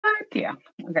Yeah.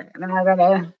 Okay. Then I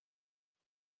gotta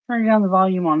turn down the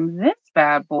volume on this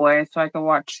bad boy so I can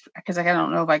watch, because I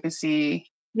don't know if I can see.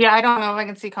 Yeah, I don't know if I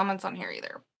can see comments on here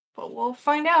either, but we'll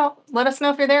find out. Let us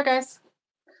know if you're there, guys.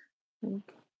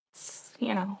 It's,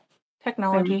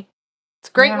 technology. It's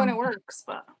great when it works,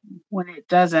 but when it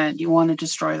doesn't, you want to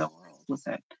destroy the world with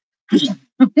it.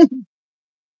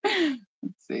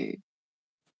 Let's see.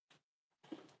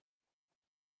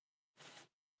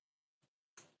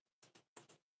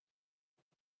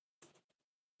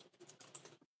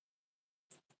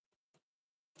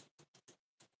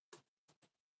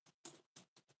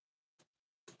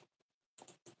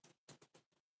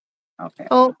 Okay.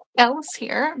 Oh, Elle's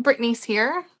here. Brittany's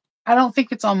here. I don't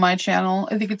think it's on my channel.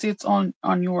 I think it's on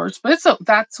yours, but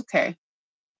that's okay.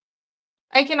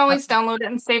 I can always download it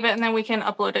and save it, and then we can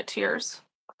upload it to yours.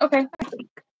 Okay.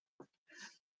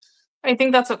 I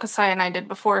think that's what Kasai and I did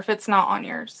before. If it's not on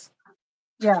yours.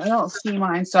 Yeah, I don't see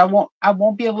mine, so I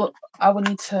won't be able. I will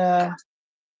need to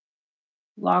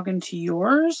log into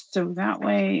yours, so that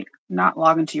way, not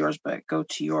log into yours, but go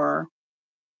to your.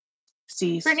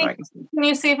 Brittany, So I can see. Can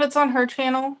you see if it's on her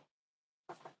channel?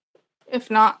 If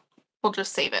not, we'll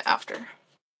just save it after.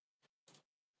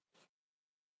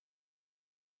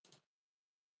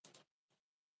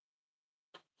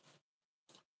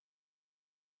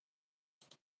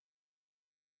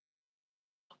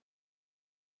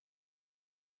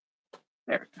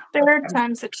 There we go. Third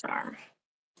time's a charm.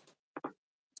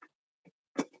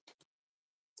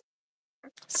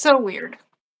 So weird.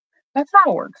 That's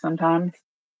how it works sometimes.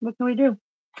 What can we do?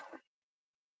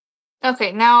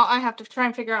 Okay, now I have to try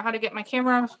and figure out how to get my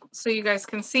camera so you guys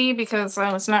can see, because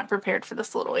I was not prepared for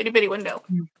this little itty bitty window.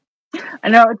 I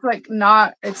know it's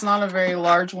it's not a very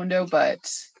large window, but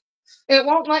it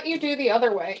won't let you do the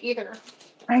other way either.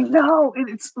 I know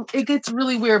it gets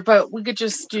really weird, but we could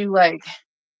just do like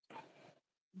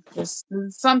just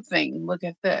something. Look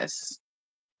at this.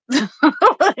 Look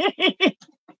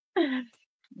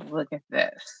at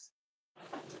this.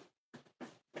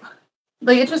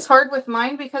 Like, it's just hard with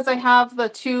mine because I have the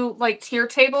two tier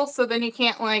tables, so then you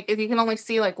can't you can only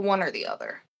see one or the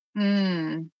other.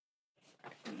 Going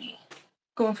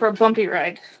for a bumpy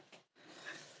ride.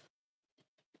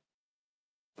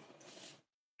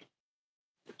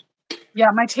 Yeah,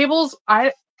 my tables,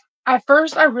 at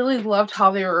first I really loved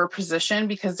how they were positioned,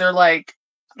 because they're like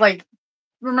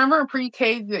remember in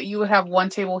pre-K that you would have one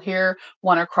table here,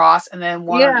 one across, and then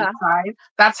one on each side?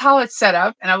 That's how it's set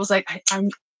up. And I was like,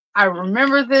 I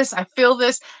remember this, I feel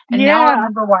this, and now I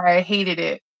remember why I hated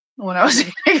it when I was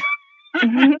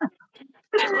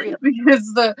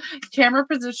because the camera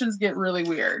positions get really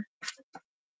weird.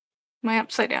 Am I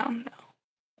upside down? No.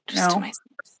 Just to myself.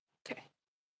 Okay.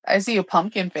 I see a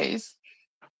pumpkin face.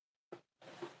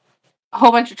 A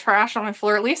whole bunch of trash on my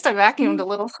floor. At least I vacuumed a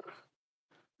little.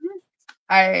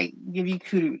 I give you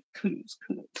kudos.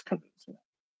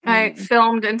 I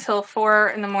filmed until 4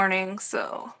 in the morning,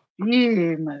 so.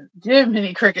 Yeah,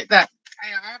 Jiminy Cricket. That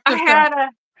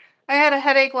I had a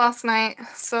headache last night,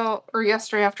 or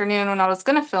yesterday afternoon when I was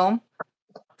gonna film.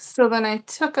 So then I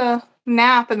took a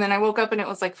nap, and then I woke up and it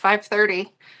was like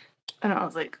 5:30, and I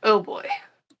was like, oh boy.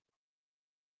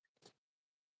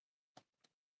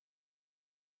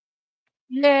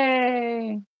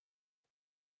 Yay!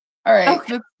 All right.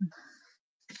 Okay.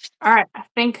 All right. I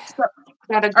think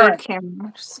I got a good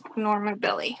camera. Just ignore my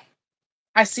belly.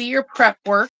 I see your prep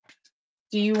work.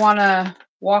 Do you want to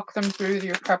walk them through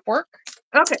your prep work?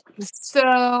 Okay.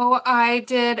 So I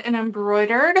did an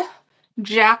embroidered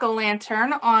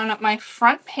jack-o'-lantern on my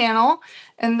front panel,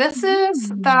 and this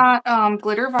is that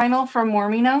glitter vinyl from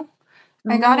Moremeknow.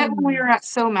 I got it when we were at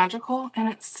So Magical, and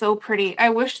it's so pretty. I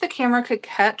wish the camera could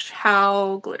catch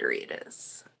how glittery it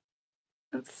is.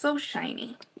 It's so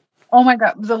shiny. Oh my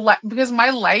god, because my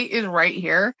light is right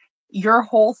here. Your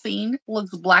whole thing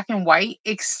looks black and white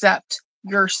except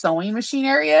your sewing machine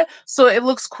area, so it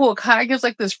looks cool. It kind of gives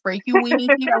like this freaky weenie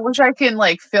thing. I wish I can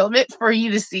film it for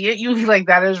you to see it. You'd be like,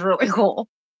 that is really cool.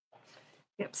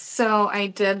 Yep. So I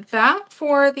did that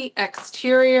for the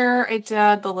exterior. I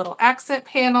did the little accent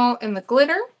panel and the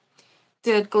glitter.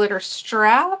 Did glitter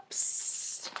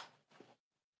straps.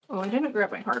 Oh, I didn't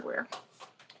grab my hardware.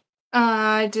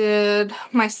 I did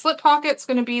my slip pocket's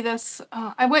going to be this.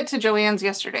 I went to Joann's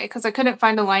yesterday because I couldn't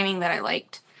find a lining that I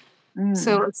liked.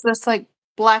 So it's this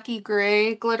blacky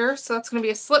gray glitter. So that's going to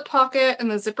be a slip pocket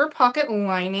and the zipper pocket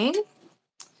lining.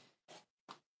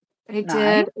 I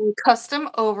did a custom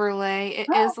overlay. It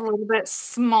is a little bit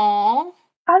small.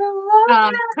 I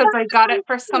love it because I got it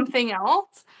for something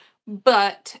else,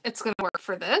 but it's going to work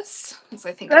for this because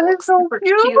I think that is so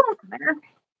cute.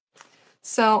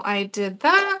 So I did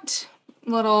that.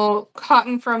 little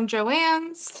cotton from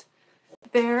Joann's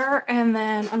there, and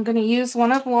then I'm going to use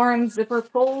one of Lauren's zipper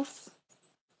pulls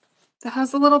that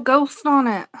has a little ghost on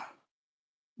it.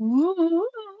 Ooh.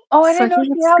 Oh, I So I didn't know think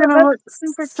she it's had it. gonna look That's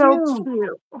super so cute.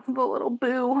 cute. The little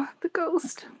boo, the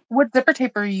ghost. What zipper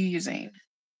tape are you using?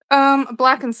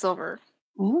 Black and silver.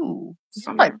 Ooh, it's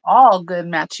like Summer. all good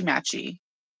matchy matchy.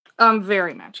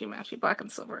 Very matchy, black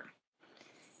and silver.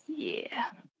 Yeah.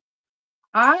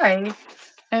 I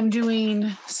am doing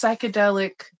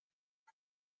psychedelic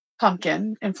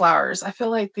pumpkin and flowers. I feel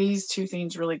like these two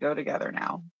things really go together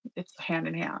now. It's hand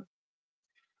in hand.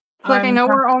 Like, I I'm know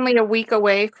we're only a week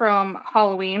away from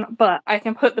Halloween, but I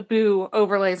can put the boo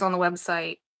overlays on the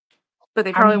website, but they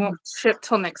I probably mean, won't ship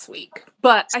till next week.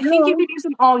 But I think you still, could use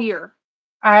them all year.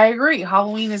 I agree.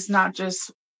 Halloween is not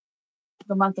just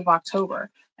the month of October.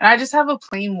 And I just have a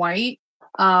plain white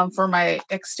for my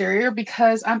exterior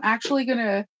because I'm actually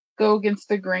gonna go against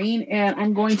the grain and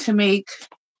I'm going to make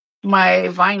my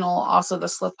vinyl also the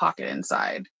slip pocket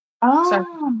inside. So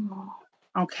Oh.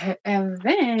 okay, and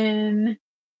then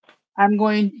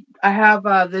I have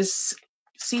this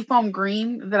seafoam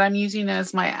green that I'm using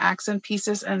as my accent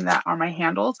pieces and that are my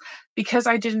handles because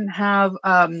I didn't have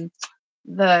the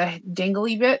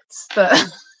dangly bits.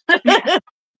 The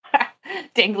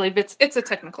Dangly bits. It's a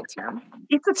technical term.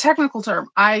 It's a technical term.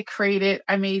 I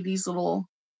made these little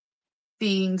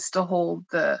things to hold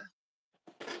the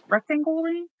rectangle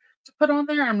ring to put on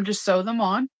there. I'm just sew them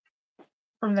on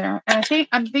from there. And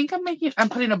I'm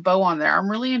putting a bow on there. I'm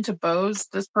really into bows.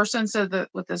 This person said that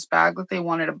with this bag that they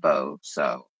wanted a bow.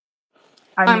 So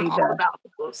I'm all about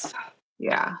those.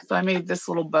 so I made this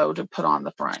little bow to put on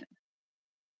the front.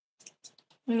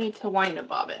 We need to wind a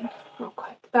bobbin real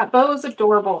quick. That bow is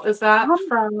adorable. Is that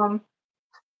from...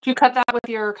 Do you cut that with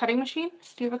your cutting machine?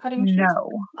 Do you have a cutting machine?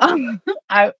 No.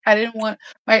 I didn't want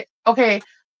okay,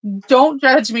 don't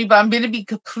judge me, but I'm gonna be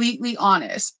completely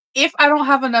honest. If I don't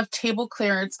have enough table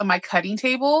clearance on my cutting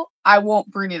table, I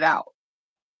won't bring it out.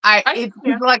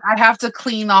 It's like I have to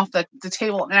clean off the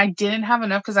table and I didn't have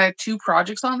enough because I had 2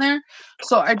 projects on there.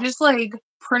 So I just like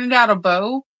printed out a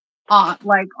bow on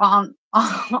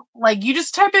like you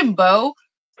just type in bow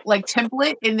like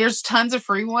template and there's tons of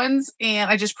free ones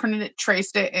and I just printed it,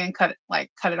 traced it, and cut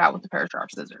it out with a pair of sharp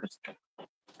scissors.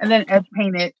 And then edge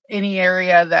paint it any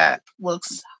area that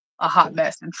looks a hot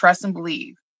mess. And trust and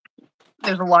believe,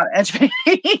 there's a lot of edge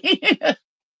painting.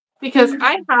 Because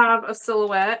I have a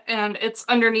silhouette and it's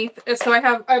underneath. So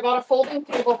I bought a folding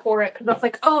table for it because I was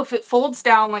like, oh, if it folds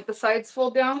down, like the sides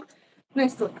fold down. And I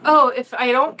was like, oh, if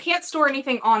I can't store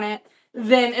anything on it,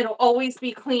 then it'll always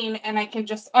be clean and I can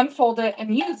just unfold it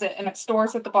and use it and it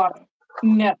stores at the bottom.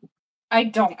 No, I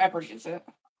don't ever use it.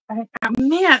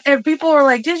 Man, and people are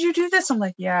like, did you do this? I'm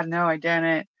like, yeah, no, I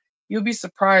didn't. You'll be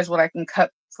surprised what I can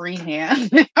cut freehand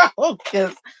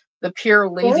because the pure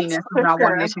laziness of not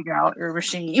wanting to take out your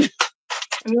machine.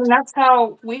 I mean, that's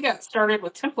how we got started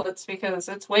with templates because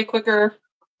it's way quicker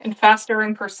and faster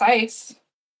and precise.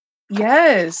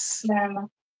 Yes. Yeah.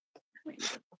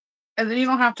 And then you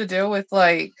don't have to deal with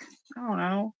like, I don't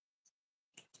know.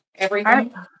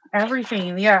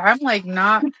 Everything. Yeah. I'm like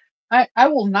I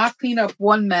will not clean up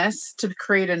one mess to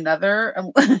create another.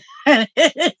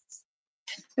 It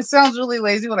sounds really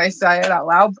lazy when I say it out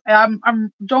loud. I'm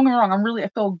don't get me wrong, I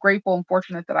feel grateful and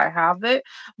fortunate that I have it.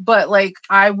 But like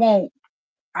I won't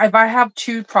if I have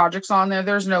 2 projects on there,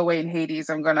 there's no way in Hades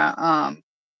I'm gonna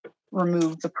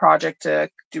remove the project to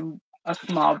do a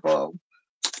small bow.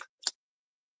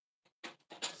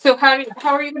 So how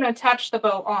are you gonna attach the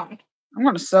bow on? I'm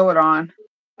gonna sew it on.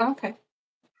 Okay.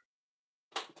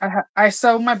 I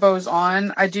sew my bows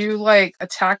on. I do like a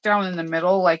tack down in the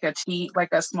middle, like a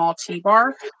small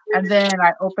T-bar, and then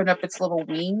I open up its little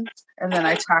wings, and then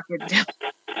I tack it down.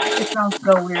 It sounds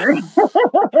so weird.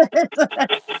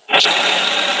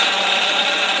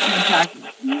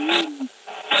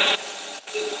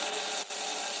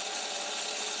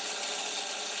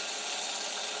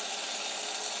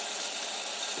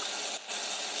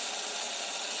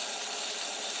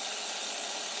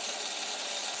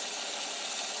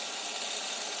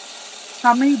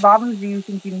 How many bobbins do you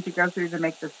think you need to go through to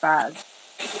make this bag?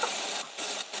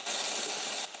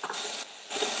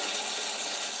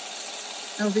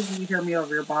 I don't think you can hear me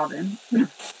over your bobbin. All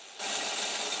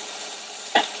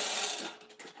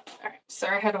right.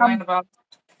 Sorry, I had to wind about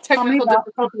technical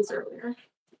difficulties earlier.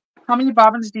 How many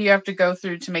bobbins do you have to go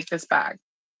through to make this bag?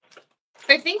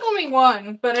 I think only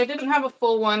one, but I didn't have a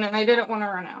full one and I didn't want to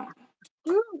run out.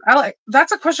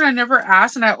 That's a question I never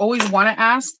asked and I always want to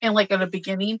ask and like at the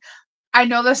beginning. I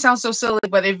know that sounds so silly,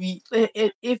 but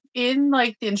if in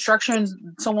like the instructions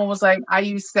someone was like, I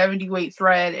use 70 weight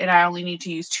thread and I only need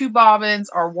to use 2 bobbins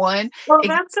or one, Well, it,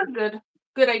 that's a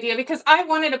good idea because I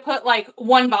wanted to put like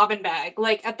one bobbin bag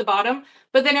like at the bottom,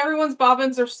 but then everyone's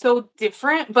bobbins are so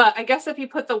different. But I guess if you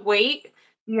put the weight,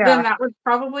 then yeah. that would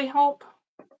probably help.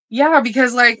 Yeah,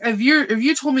 because like if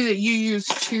you told me that you use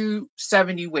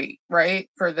 270 weight, right,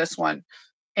 for this one,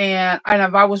 and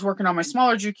if I was working on my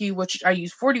smaller Juki, which I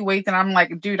use 40 weight, then I'm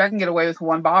like, dude, I can get away with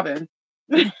one bobbin.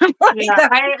 Like, Yeah,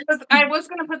 I was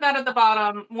gonna put that at the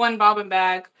bottom, one bobbin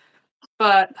bag,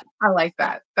 but I like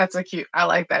that. That's a cute. I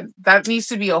like that. That needs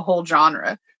to be a whole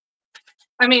genre.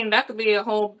 I mean that could be a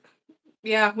whole.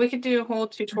 Yeah, we could do whole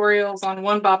tutorials on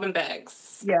one bobbin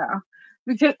bags. Yeah,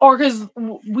 because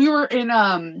we were in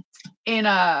my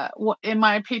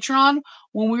Patreon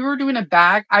when we were doing a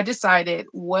bag. I decided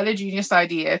what a genius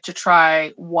idea to try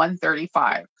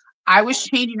 135. I was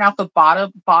changing out the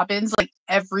bottom bobbins like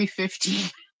every 15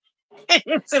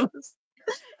 minutes. And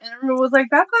everyone was like,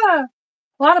 "That's a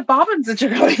lot of bobbins that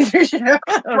you're going through." I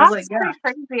was like, That's "Yeah,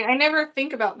 pretty crazy. I never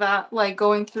think about that, like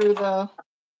going through the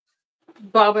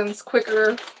bobbins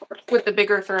quicker with the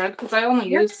bigger thread because I only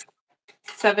yeah." use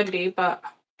 70, but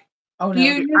Oh do no,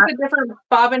 you dude. use a different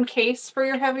bobbin case for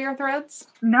your heavier threads?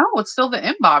 No, it's still the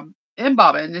M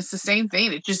bobbin. It's the same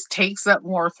thing. It just takes up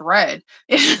more thread.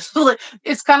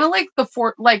 It's kind of like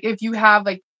like if you have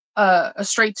like a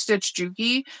straight stitch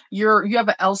Juki, you have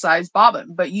an L size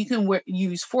bobbin, but you can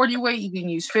use 40 weight, you can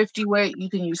use 50 weight, you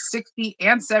can use 60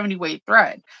 and 70 weight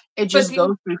thread. It But just do you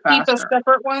goes through keep a faster.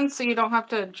 separate one so you don't have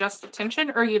to adjust the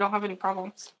tension or you don't have any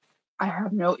problems? I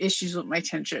have no issues with my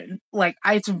tension. Like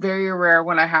it's very rare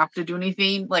when I have to do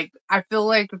anything. Like I feel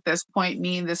like at this point,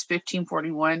 me and this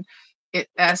 1541, it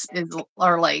S is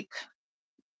are like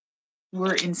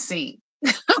we're insane.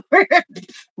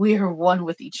 We are one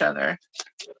with each other.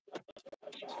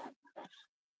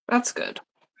 That's good.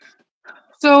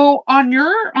 So on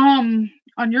your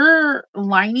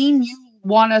lining, you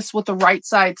want us with the right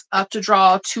sides up to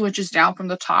draw 2 inches down from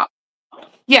the top.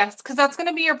 Yes, because that's going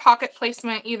to be your pocket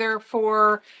placement either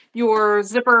for your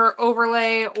zipper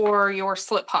overlay or your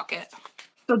slip pocket.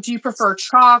 So do you prefer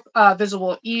chalk,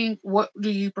 visible ink? What do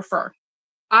you prefer?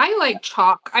 I like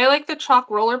chalk. I like the chalk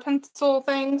roller pencil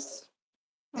things.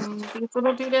 These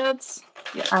little doodads. Uh,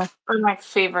 Yes, are my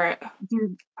favorite.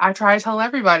 Dude, I try to tell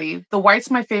everybody the white's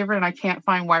my favorite, and I can't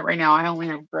find white right now. I only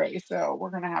have gray, so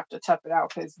we're gonna have to tough it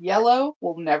out because yellow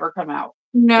will never come out.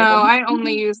 No, It will. I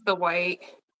only use the white.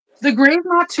 The gray's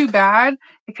not too bad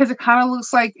because it kind of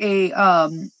looks like a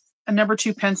number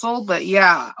 2 pencil. But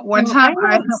yeah, one Well, I time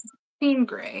I haven't seen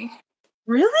gray.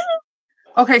 really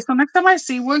okay. So next time I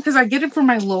see one, because I get it from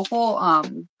my local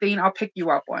thing, I'll pick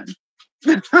you up one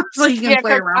so you can Yeah,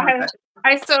 play because around with it.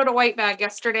 I sewed a white bag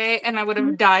yesterday and I would Mhm.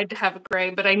 have died to have a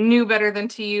gray, but I knew better than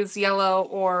to use yellow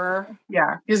or.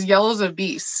 Yeah, because yellow's a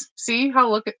beast. See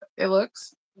how it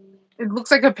looks? It looks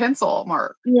like a pencil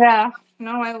mark. Yeah,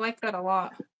 no, I like that a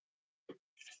lot.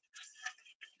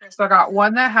 So I got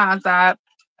one that has that,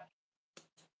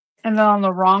 and then on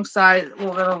the wrong side,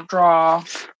 we're gonna draw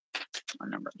a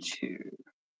number 2.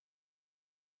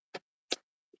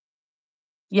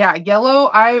 Yeah, yellow.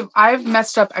 I've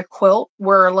messed up a quilt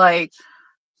where like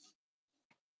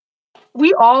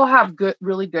we all have good,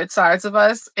 really good sides of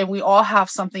us, and we all have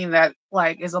something that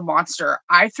like is a monster.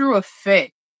 I threw a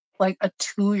fit like a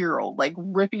 2-year-old, like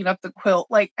ripping up the quilt,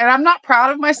 like, and I'm not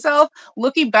proud of myself.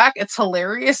 Looking back, it's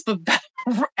hilarious, but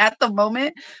at the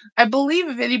moment, I believe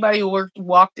if anybody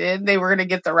walked in, they were gonna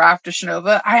get the Raft of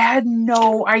Shinova. I had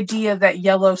no idea that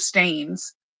yellow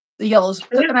stains the yellows,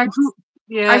 and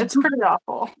Yeah, I it's pretty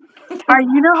awful.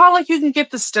 you know how like you can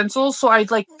get the stencils, so I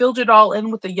like filled it all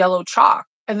in with the yellow chalk,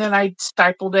 and then I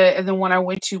stapled it, and then when I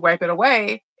went to wipe it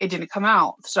away, it didn't come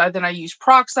out. So then I used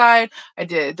peroxide. I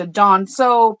did the Dawn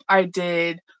soap. I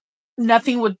did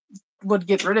nothing would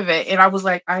get rid of it, and I was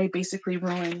like, I basically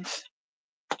ruined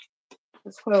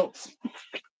this quilt.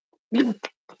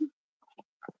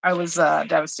 I was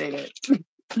devastated.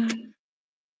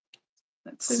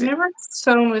 Let's I've see. never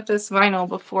sewn with this vinyl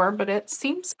before, but it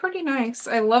seems pretty nice.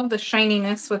 I love the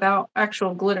shininess without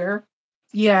actual glitter,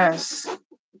 Yes,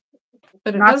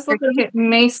 but it not does look like sticky. it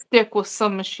may stick with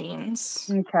some machines.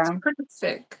 Okay. It's pretty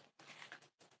thick.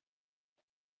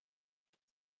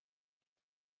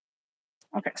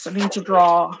 Okay, so I need to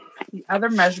draw the other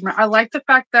measurement. I like the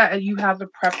fact that you have the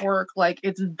prep work, like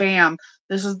it's bam.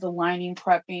 This is the lining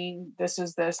prepping. This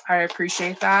is this. I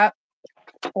appreciate that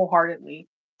wholeheartedly.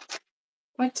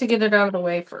 I like to get it out of the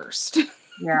way first.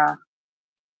 Yeah.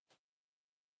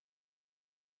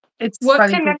 It's What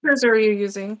funny. connectors are you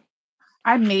using?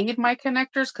 I made my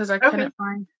connectors because I couldn't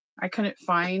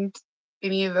find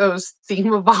any of those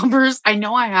thingamabobbers. I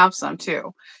know I have some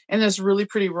too, in this really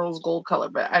pretty rose gold color,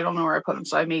 but I don't know where I put them.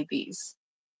 So I made these.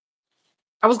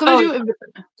 I was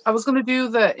gonna do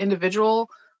the individual,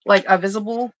 like a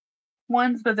visible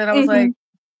ones, but then I was like,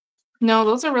 no,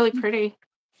 those are really pretty.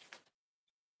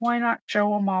 why not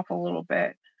show them off a little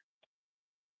bit?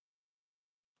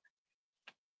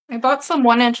 I bought some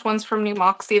 1-inch ones from New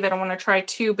Moxie that I want to try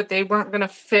too, but they weren't going to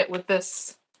fit with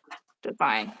this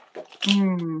design.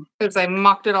 Because I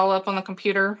mocked it all up on the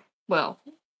computer. Well,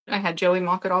 I had Joey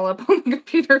mock it all up on the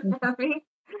computer for me.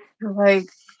 Like,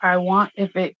 I want,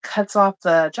 if it cuts off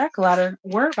the jack-o'-lantern,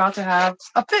 we're about to have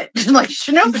a fit, like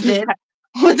Shinova did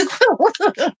with the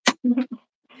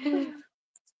quilt.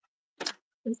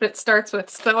 If it starts with,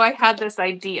 so I had this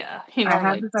idea, he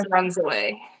normally runs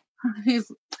away.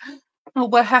 He's, oh,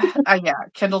 yeah,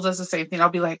 Kendall does the same thing. I'll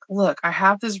be like, look, I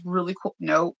have this really cool,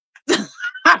 nope.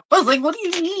 I was like, what do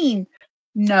you mean?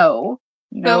 No.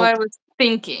 So I was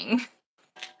thinking.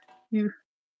 I'm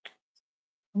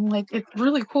like, it's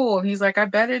really cool. And he's like, I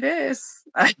bet it is.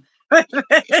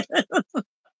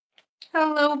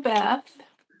 Hello, Beth.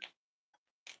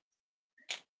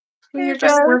 We're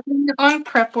just working on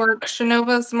prep work.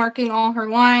 Shinova's marking all her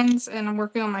lines, and I'm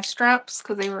working on my straps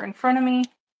because they were in front of me.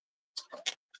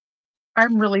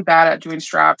 I'm really bad at doing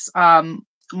straps.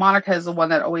 Monica is the one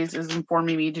that always is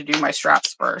informing me to do my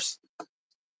straps first.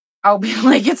 I'll be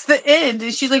like, it's the end.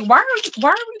 And she's like, why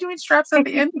are we doing straps at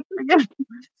the end again?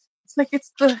 It's like,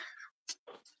 it's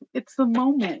the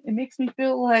moment. It makes me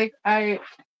feel like I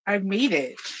made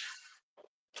it.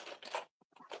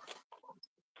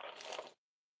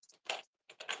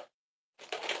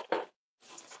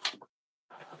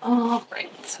 All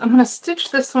right, I'm going to stitch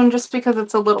this one just because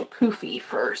it's a little poofy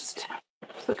first,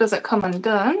 so it doesn't come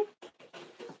undone.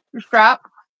 Your strap?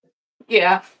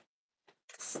 Yeah.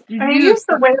 I use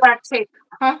the Wayback tape.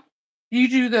 Huh? You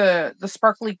do the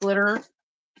sparkly glitter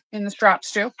in the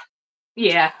straps too?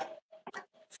 Yeah.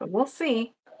 So we'll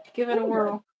see. Give it a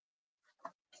whirl.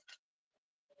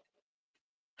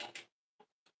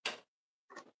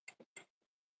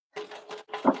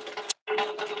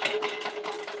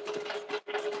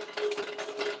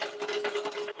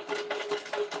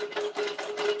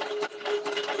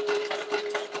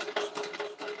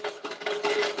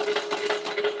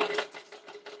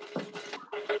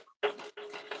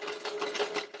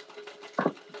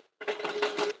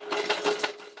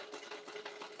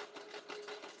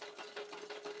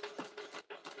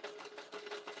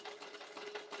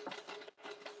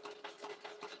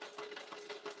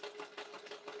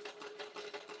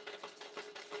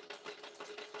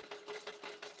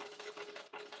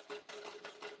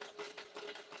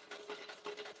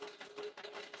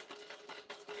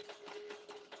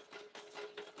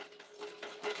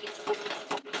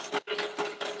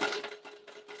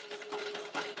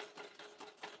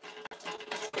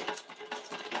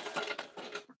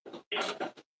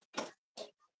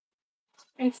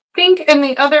 I think in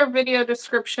the other video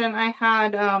description I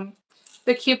had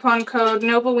the coupon code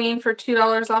Novaween for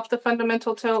 $2 off the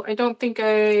fundamental tote. I don't think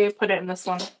I put it in this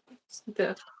one. It's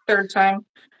the third time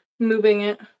moving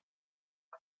it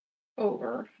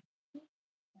over.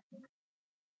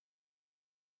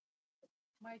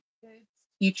 My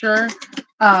teacher,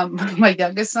 my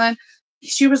youngest son,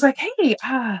 she was like, hey,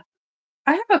 I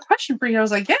have a question for you. I was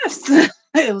like, yes.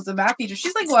 It was a math teacher.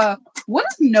 She's like, well, what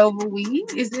is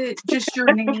Novaween? Is it just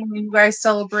your name and you guys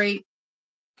celebrate,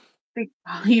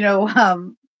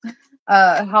 Halloween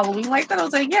like that? I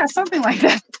was like, yeah, something like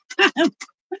that.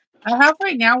 I have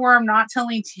right now where I'm not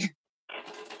telling teachers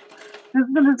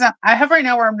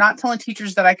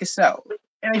that I can sew.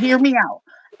 And hear me out.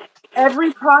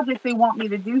 Every project they want me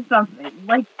to do something.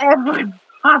 Like every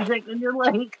project. And you're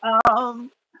like,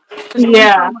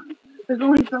 there's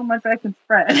only so much I can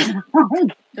spread.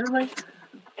 They're like,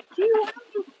 do you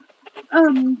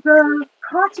have the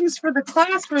costumes for the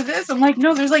class for this? I'm like,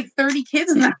 no, there's like 30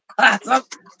 kids in that class.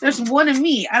 There's one of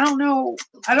me. I don't know.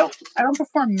 I don't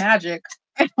perform magic.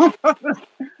 But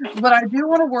I do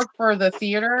want to work for the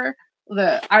theater.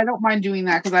 I don't mind doing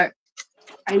that because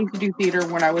I used to do theater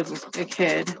when I was a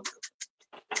kid.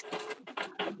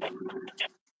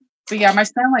 But yeah, my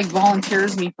son like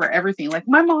volunteers me for everything. Like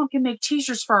my mom can make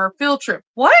t-shirts for our field trip.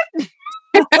 What?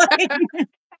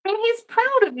 And he's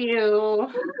proud of you.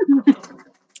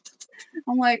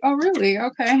 I'm like, oh really?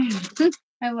 Okay.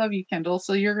 I love you, Kendall.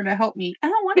 So you're gonna help me. I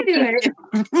don't want to do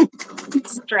it.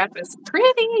 Strap is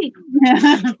pretty.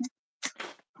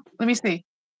 Let me see.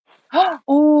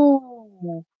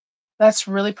 Oh, that's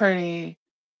really pretty.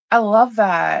 I love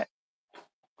that.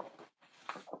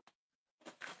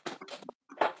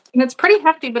 And it's pretty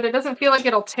hefty, but it doesn't feel like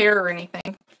it'll tear or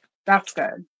anything. That's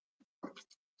good.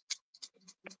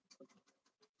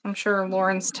 I'm sure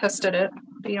Lauren's tested it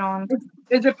beyond.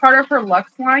 Is it part of her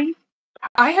Lux line?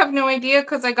 I have no idea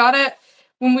because I got it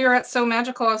when we were at So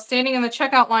Magical. I was standing in the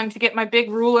checkout line to get my big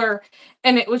ruler,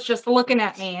 and it was just looking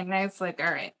at me, and I was like,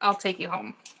 all right, I'll take you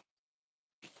home.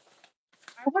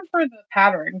 I went for the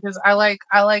pattern because I like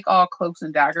all cloaks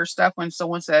and dagger stuff. When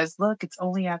someone says, "Look, it's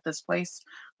only at this place,"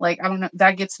 like I don't know,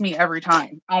 that gets me every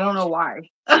time. I don't know why.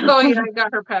 Oh yeah, I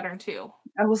got her pattern too.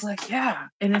 I was like, yeah,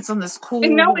 and it's on this cool.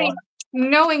 And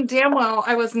knowing damn well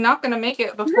I was not going to make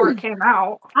it before it came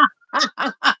out.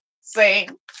 Same.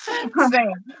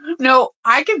 No,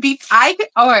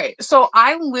 all right. So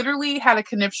I literally had a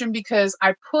conniption because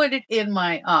I put it in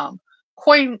my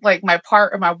coin, like my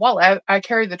part of my wallet. I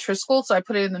carry the Triskel, so I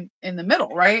put it in the middle,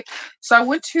 right? So I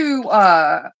went to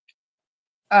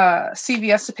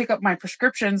CVS to pick up my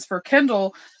prescriptions for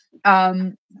Kindle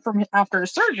from after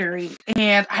surgery,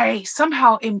 and I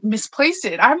somehow misplaced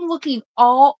it. I'm looking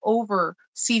all over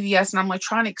CVS and I'm like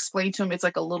trying to explain to him it's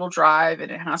like a little drive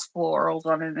and it has florals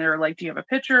on it, and they're like, do you have a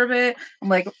picture of it? I'm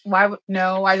like, why would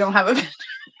no, I don't have a picture.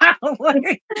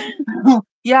 Like,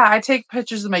 yeah, I take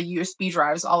pictures of my USB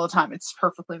drives all the time. It's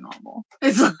perfectly normal.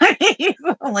 It's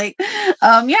like,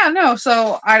 yeah, no,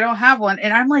 so I don't have one,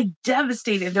 and I'm like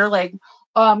devastated. They're like,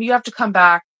 you have to come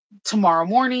back tomorrow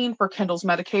morning for Kendall's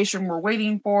medication. We're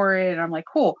waiting for it. And I'm like,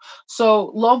 cool. So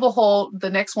lo and behold, the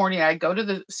next morning I go to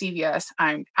the CVS,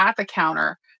 I'm at the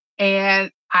counter,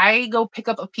 and I go pick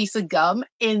up a piece of gum,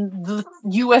 and the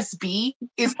USB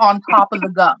is on top of the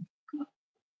gum.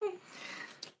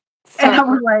 And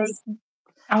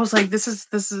I was like, this is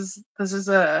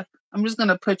I'm just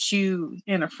gonna put you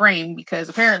in a frame because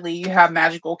apparently you have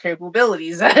magical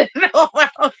capabilities.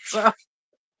 So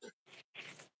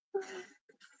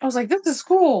I was like, this is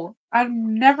cool.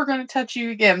 I'm never going to touch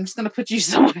you again. I'm just going to put you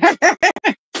somewhere.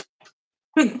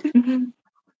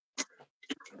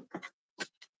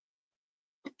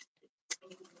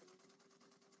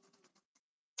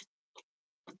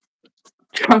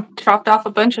 Chopped off a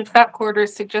bunch of fat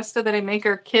quarters, suggested that I make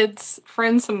our kids'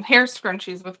 friends some hair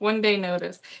scrunchies with 1 day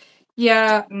notice.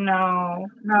 Yeah, no.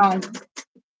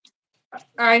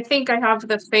 I think I have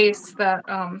the face that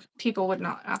people would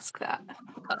not ask that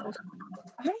of.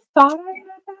 I thought I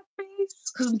had that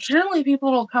face because generally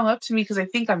people don't come up to me because I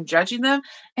think I'm judging them,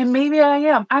 and maybe I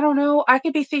am. I don't know. I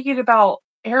could be thinking about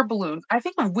air balloons. I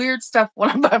think of weird stuff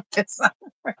when I'm by myself.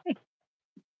 Right?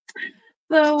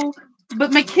 So,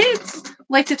 but my kids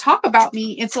like to talk about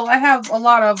me, and so I have a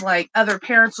lot of like other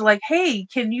parents are like, "Hey,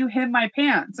 can you hem my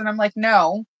pants?" And I'm like,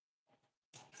 "No."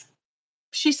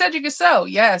 She said you could sew.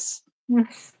 Yes. But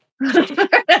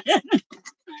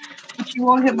you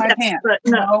won't hit my pants.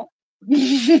 No.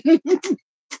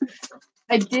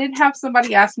 I did have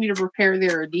somebody ask me to repair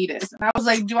their Adidas, and I was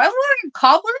like, "Do I look like a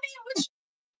cobbler to you?"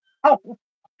 Oh,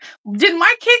 did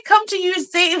my kid come to you and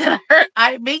say that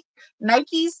I make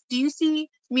Nikes? Do you see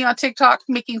me on TikTok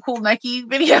making cool Nike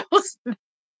videos?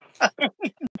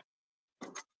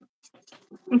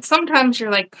 And sometimes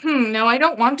you're like, no, I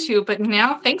don't want to, but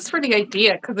now thanks for the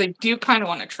idea because I do kind of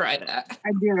want to try that.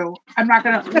 I do. I'm not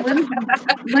gonna.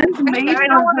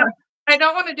 I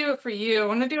don't want to do it for you. I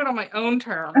want to do it on my own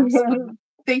terms.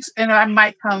 Thanks, and I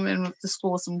might come in to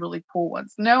school with some really cool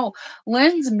ones. No,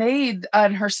 Lynn's maid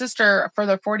and her sister for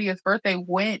their 40th birthday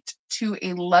went to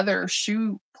a leather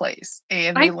shoe place,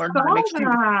 and they learned how to make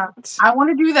shoes. I want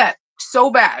to do that so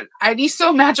bad. I need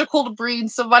So Magical to bring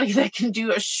somebody that can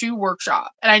do a shoe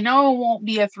workshop, and I know it won't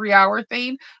be a 3-hour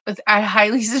thing, but I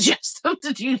highly suggest them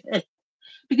to do this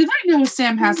because I know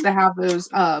Sam has to have those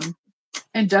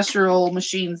industrial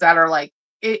machines that are like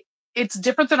it. It's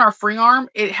different than our free arm.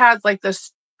 It has like the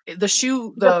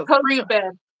shoe, the free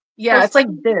bed. Yeah, it's like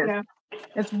this. Yeah.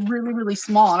 It's really, really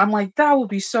small. And I'm like, that would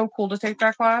be so cool to take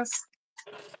that class.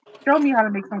 Show me how to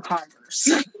make some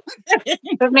Converse.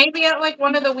 But maybe at like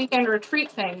one of the weekend retreat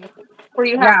things where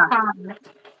you have time.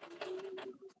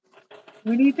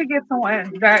 We need to get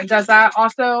someone that does that.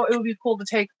 Also, it would be cool to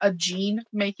take a jean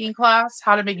making class,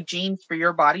 how to make jeans for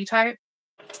your body type.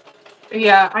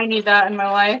 Yeah, I need that in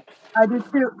my life. I do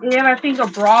too. And I think a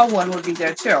bra one would be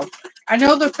good too. I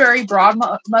know the fairy bra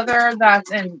mother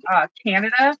that's in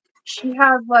Canada. She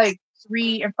has like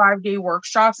 3 and 5 day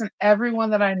workshops, and everyone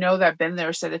that I know that been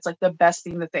there said it's like the best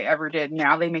thing that they ever did.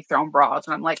 Now they make their own bras,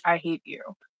 and I'm like, I hate you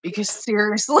because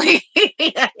seriously,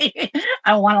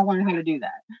 I want to learn how to do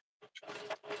that.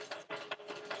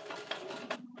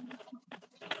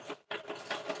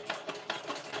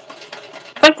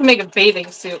 I'd like to make a bathing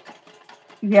suit.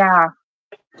 Yeah.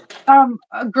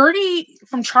 Gertie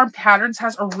from Charm Patterns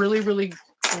has a really, really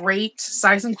great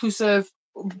size inclusive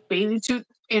bathing suit,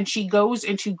 and she goes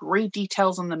into great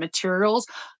details on the materials.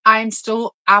 I'm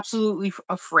still absolutely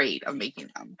afraid of making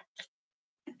them.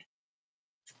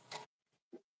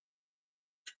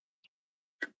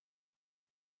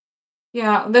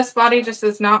 Yeah, this body just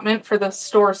is not meant for the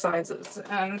store sizes,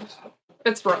 and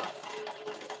it's rough.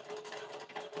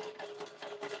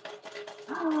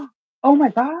 Oh my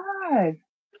god.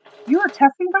 You are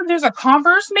testing them? There's a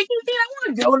Converse making thing? I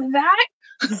want to go to that.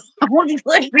 I want to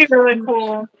like It'd be really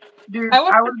cool. Dude, I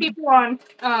watch people on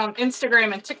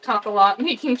Instagram and TikTok a lot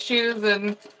making shoes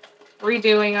and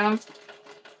redoing them.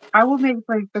 I will make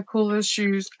like the coolest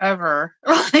shoes ever.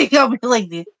 Like I'll be like,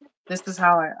 this is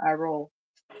how I roll.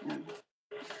 Yeah.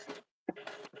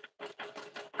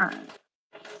 All right.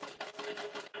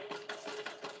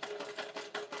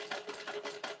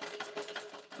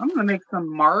 I'm gonna make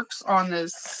some marks on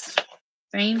this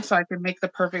thing so I can make the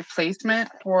perfect placement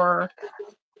for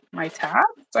my tabs,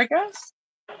 I guess.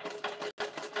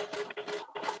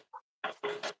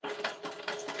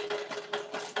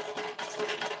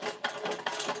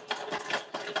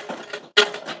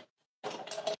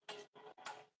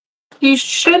 You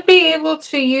should be able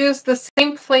to use the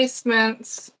same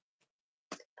placements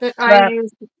that I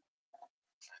use.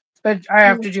 But I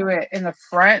have to do it in the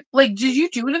front. Like, did you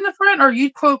do it in the front, or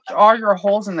you poked all your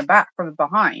holes in the back from the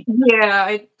behind? Yeah,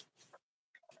 I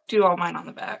do all mine on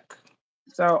the back.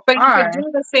 So, but you could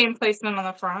do the same placement on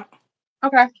the front.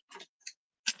 Okay.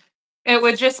 It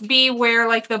would just be where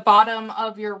like the bottom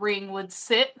of your ring would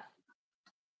sit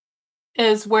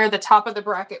is where the top of the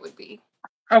bracket would be.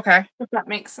 Okay. If that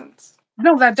makes sense.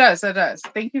 No, that does. That does.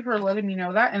 Thank you for letting me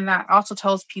know that. And that also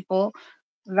tells people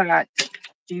that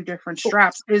do different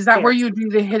straps. Is that where you do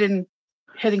the hidden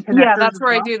connectors? Yeah, that's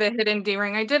where I do the hidden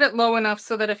D-ring. I did it low enough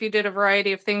so that if you did a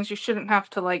variety of things, you shouldn't have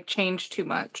to like change too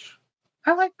much.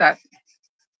 I like that.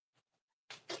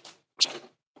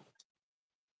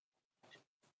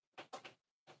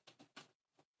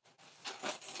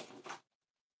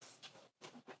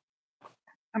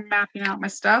 I'm mapping out my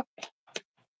stuff.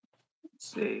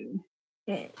 Let's see.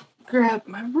 Okay. Grab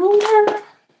my ruler.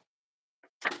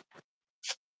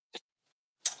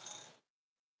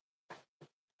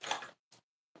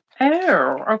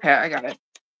 Oh, okay, I got it.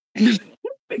 I'm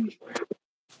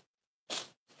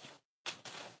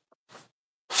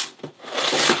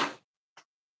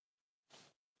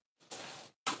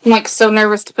like so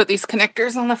nervous to put these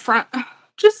connectors on the front.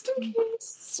 Just in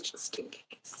case. Just in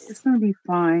case. It's gonna be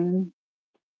fine.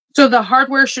 So the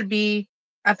hardware should be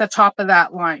at the top of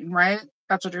that line, right?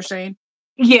 That's what you're saying?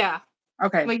 Yeah.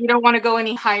 Okay. Like you don't want to go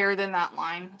any higher than that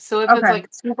line. So if it's like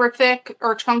super thick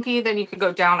or chunky, then you could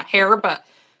go down a hair, but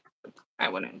I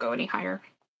wouldn't go any higher.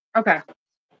 Okay.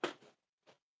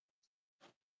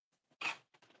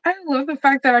 I love the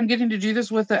fact that I'm getting to do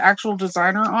this with the actual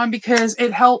designer on, because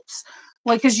it helps.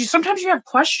 Like, because sometimes you have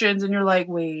questions and you're like,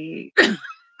 wait.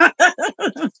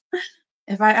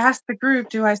 If I ask the group,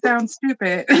 do I sound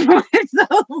stupid? So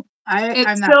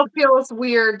it still feels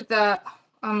weird that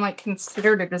I'm like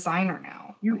considered a designer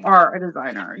now. You are a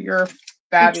designer. You're a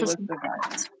fabulous designer.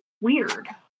 Weird.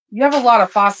 You have a lot of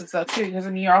faucets though too, because I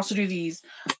mean you also do these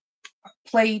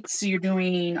plates. You're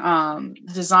doing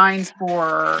designs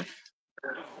for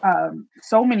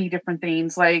so many different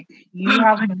things. Like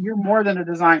you're more than a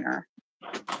designer.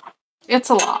 It's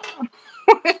a lot.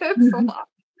 It's a lot.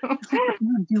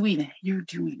 You're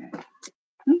doing it.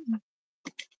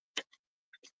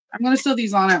 I'm gonna sew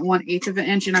these on at 1/8 of an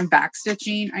inch, and I'm back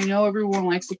stitching. I know everyone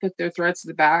likes to put their threads to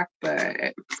the back,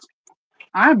 but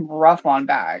I'm rough on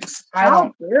bags.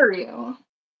 How dare you?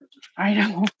 I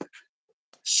know.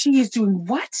 She is doing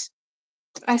what?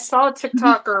 I saw a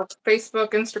TikTok or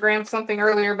Facebook, Instagram, something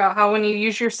earlier about how when you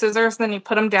use your scissors, then you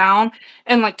put them down,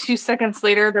 and like 2 seconds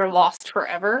later, they're lost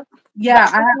forever.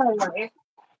 Yeah,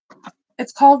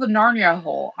 it's called the Narnia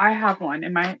hole. I have one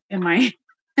in my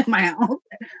house.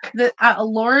 The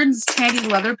Lauren's candy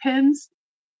leather pins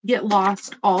get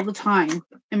lost all the time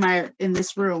in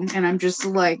this room, and I'm just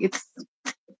like, it's,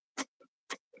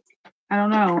 I don't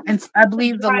know. And I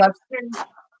believe the left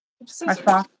my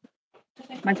socks.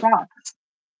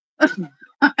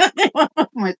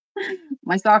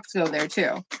 my socks go there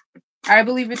too. I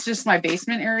believe it's just my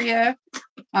basement area.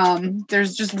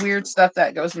 There's just weird stuff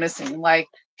that goes missing. Like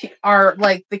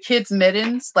the kids'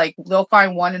 mittens, like they'll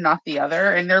find one and not the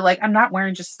other, and they're like, I'm not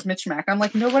wearing just mismatch. I'm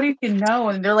like, nobody can know.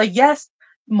 And they're like, yes,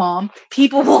 mom,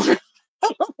 people will know.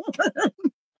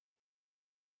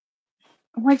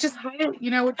 I'm like, just hide it,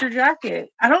 with your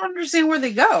jacket. I don't understand where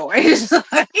they go. I just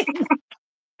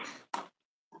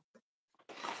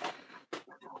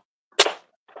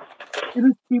It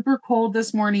is super cold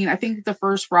this morning. I think the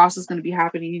first frost is going to be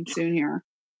happening soon here.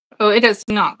 Oh, it is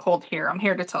not cold here. I'm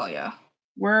here to tell you.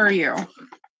 Where are you?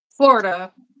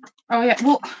 Florida. Oh yeah.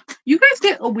 Well, you guys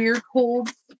get a weird cold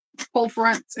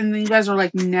fronts, and then you guys are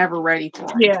like never ready for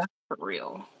it. Yeah, for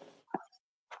real.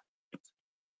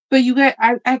 But you guys,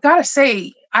 I gotta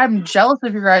say, I'm jealous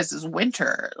of your guys'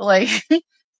 winter. Like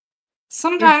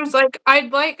sometimes, like I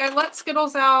let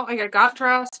Skittles out. Like I got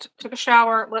dressed, took a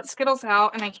shower, let Skittles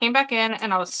out, and I came back in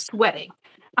and I was sweating.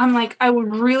 I'm like, I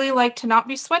would really like to not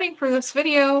be sweating for this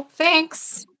video.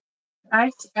 Thanks.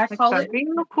 I call it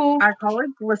real cool. I call it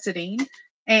glistening,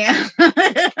 and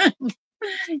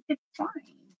it's fine.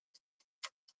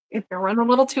 If you're running a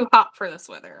little too hot for this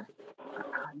weather,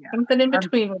 Yeah. something in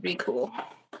between would be cool.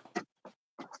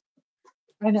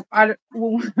 When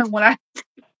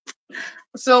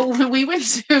we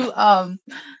went to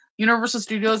Universal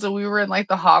Studios and we were in like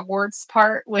the Hogwarts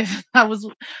part I was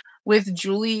with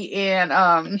Julie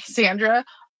and Sandra,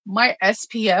 my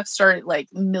SPF started like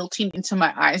melting into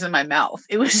my eyes and my mouth.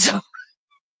 It was so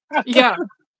yeah.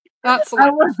 That's I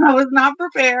was not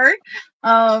prepared.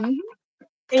 And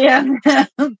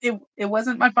it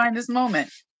wasn't my finest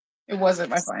moment. It wasn't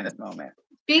my finest moment.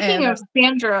 Speaking of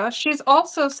Sandra, she's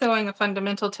also sewing a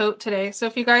fundamental tote today. So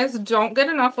if you guys don't get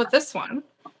enough with this one,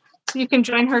 you can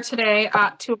join her today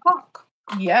at 2 o'clock.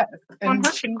 Yes. And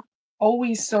she's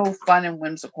always so fun and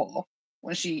whimsical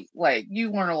when she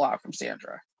you learn a lot from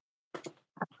Sandra.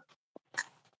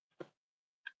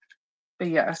 But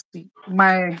yes,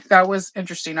 that was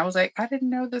interesting. I was like, I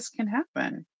didn't know this can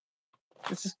happen.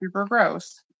 This is super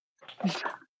gross.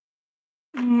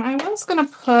 I was gonna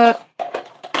put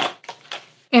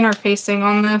interfacing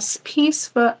on this piece,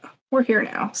 but we're here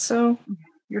now, so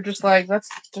you're just like, let's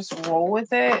just roll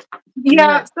with it.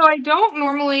 Yeah, so I don't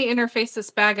normally interface this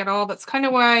bag at all. That's kind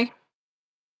of why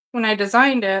when I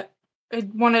designed it, I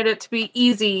wanted it to be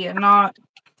easy and not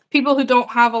people who don't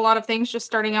have a lot of things just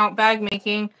starting out bag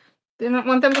making. Didn't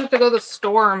want them to have to go to the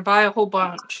store and buy a whole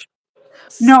bunch.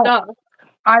 No,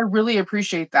 I really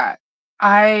appreciate that.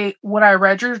 When I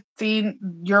read your theme,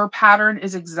 your pattern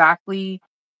is exactly,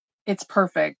 it's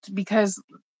perfect, because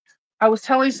I was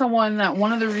telling someone that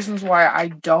one of the reasons why I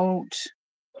don't,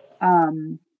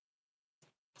 one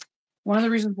of the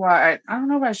reasons why I don't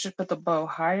know if I should put the bow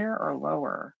higher or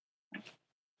lower.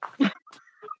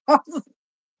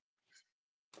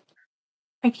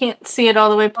 I can't see it all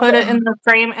the way. Put it in the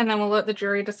frame and then we'll let the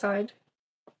jury decide.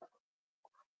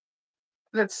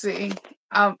 Let's see.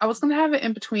 I was going to have it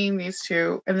in between these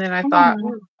two, and then I thought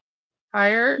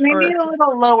higher? Maybe a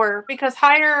little lower, because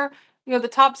higher, the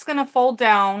top's going to fold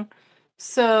down.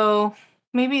 So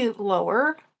maybe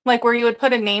lower, like where you would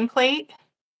put a nameplate,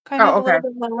 kind of a little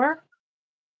bit lower.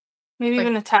 Maybe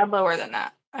even a tad lower than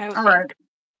that, I would think.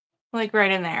 Like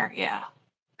right in there, yeah.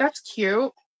 That's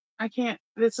cute. I can't,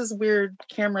 this is weird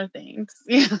camera things.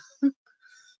 Yeah.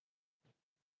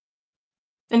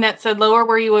 Annette said lower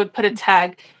where you would put a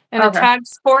tag. And the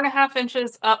tag's 4.5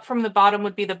 inches up from the bottom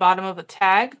would be the bottom of the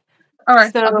tag. All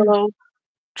right. So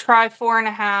try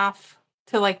 4.5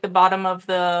 to like the bottom of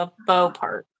the bow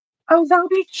part. Oh, that would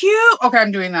be cute. Okay,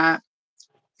 I'm doing that.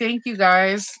 Thank you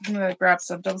guys. I'm gonna grab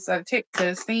some double-sided tape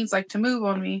because things like to move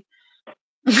on me.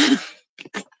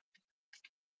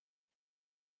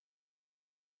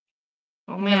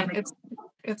 Oh man,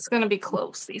 it's gonna be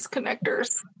close, these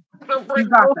connectors. You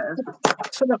got this.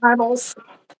 To the eyeballs.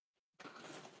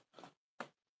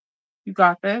 You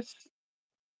got this.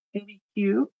 Maybe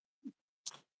cute.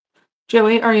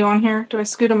 Joey, are you on here? Do I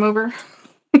scoot him over?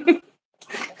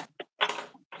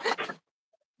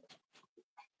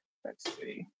 Let's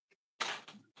see.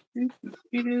 Make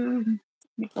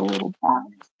a little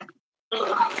box.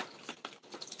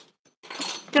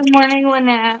 Good morning,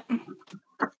 Lynette.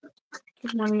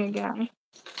 Good morning again.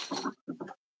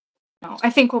 No,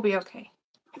 I think we'll be okay.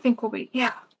 I think we'll be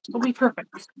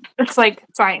perfect. It's like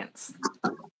science.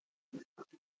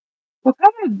 What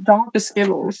kind of dog is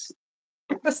Skittles?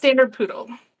 The standard poodle.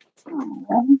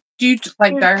 Aww. Do you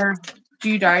like dye her? Do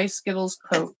you dye Skittles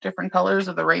coat different colors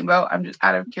of the rainbow? I'm just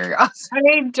out of curiosity.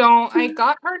 I don't. I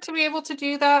got her to be able to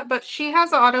do that, but she has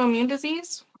autoimmune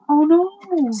disease. Oh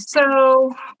no.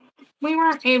 So we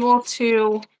weren't able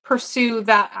to pursue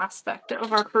that aspect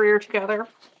of our career together.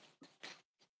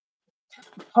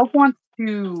 Hope wants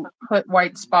to put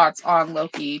white spots on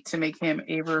Loki to make him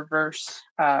a reverse.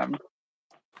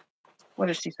 What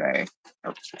does she say?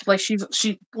 Like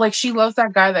she loves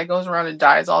that guy that goes around and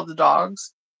dyes all the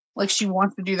dogs. Like she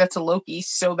wants to do that to Loki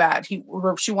so bad. She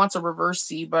wants a reverse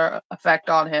Zebra effect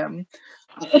on him.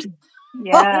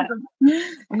 Yeah,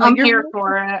 I'm here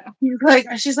for it.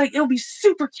 She's like, it'll be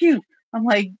super cute. I'm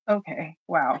like, okay,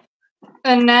 wow.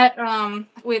 Annette,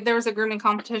 there was a grooming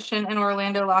competition in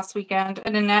Orlando last weekend,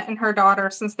 and Annette and her daughter,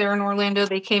 since they're in Orlando,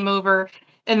 they came over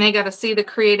and they got to see the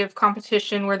creative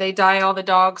competition where they dye all the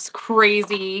dogs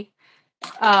crazy,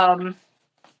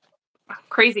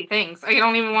 crazy things. I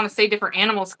don't even want to say different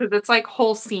animals because it's like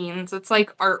whole scenes. It's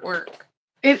like artwork.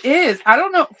 It is. I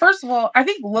don't know. First of all, I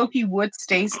think Loki would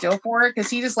stay still for it because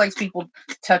he just likes people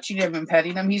touching him and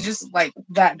petting him. He's just like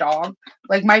that dog.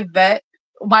 Like my vet,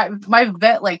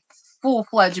 like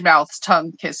full-fledged mouth's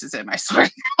tongue kisses him. I swear.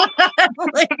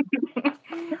 Like,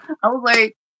 I was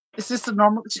like, it's just a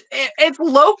normal. It's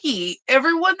Loki.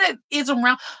 Everyone that is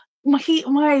around.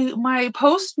 The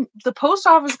post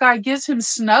office guy gives him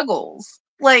snuggles.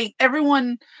 Like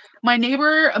everyone, my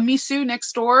neighbor Misu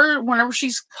next door, whenever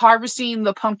she's harvesting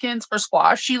the pumpkins or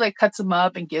squash, she like cuts them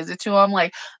up and gives it to him.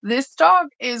 Like this dog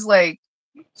is like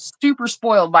super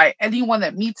spoiled by anyone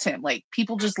that meets him. Like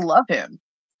people just love him.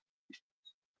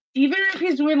 Even if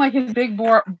he's doing like his big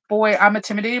boy, I'm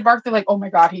intimidated bark, they're like, oh my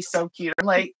god, he's so cute. I'm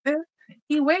like,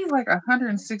 he weighs like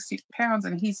 160 pounds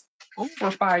and he's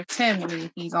over 5'10" when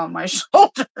he's on my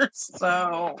shoulders.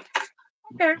 So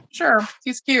okay, sure.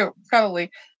 He's cute,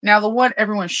 cuddly. Now the one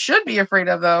everyone should be afraid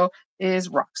of though is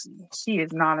Roxy. She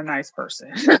is not a nice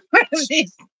person.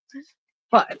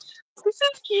 But this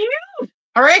is cute.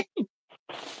 All right.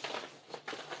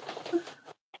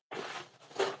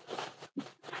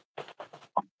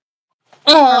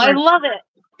 Oh, I love it.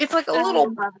 It's like a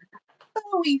little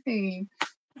flowy thing.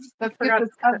 I forgot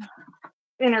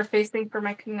interfacing for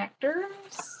my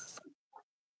connectors.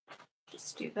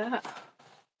 Just do that.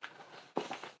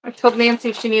 I told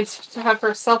Nancy she needs to have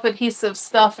her self-adhesive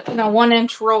stuff in a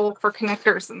 1-inch roll for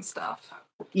connectors and stuff.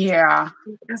 Yeah.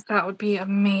 Because that would be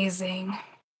amazing.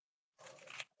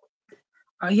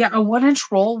 Yeah, a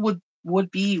 1-inch roll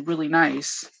would be really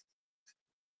nice.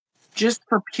 Just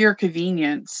for pure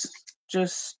convenience.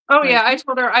 Just yeah, I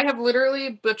told her I have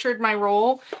literally butchered my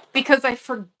roll because I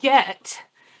forget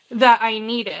that I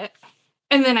need it.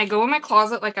 And then I go in my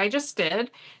closet like I just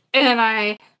did, and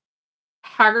I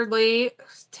haggardly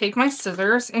take my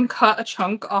scissors and cut a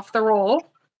chunk off the roll.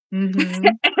 Mm-hmm.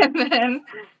 And then,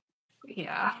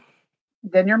 yeah.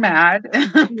 Then you're mad.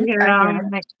 Yeah.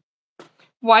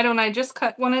 Why don't I just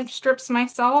cut 1-inch strips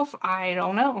myself? I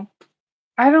don't know.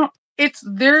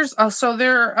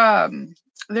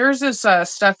 There's this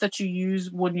stuff that you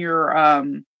use when you're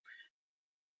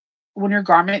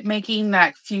garment making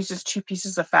that fuses two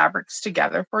pieces of fabrics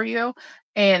together for you,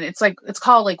 and it's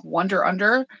called like Wonder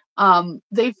Under.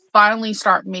 They finally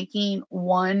start making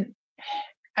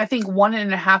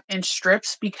 1.5-inch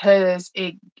strips because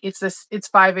it's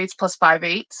 5/8 plus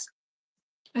 5/8.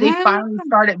 They finally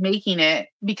started making it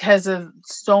because of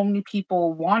so many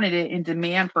people wanted it in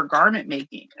demand for garment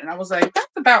making. And I was like, that's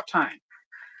about time.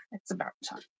 It's about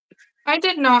time. I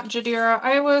did not, Jadira.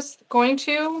 I was going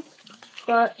to,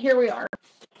 but here we are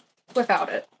without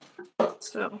it.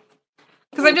 So,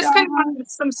 because I just kind of wanted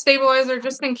some stabilizer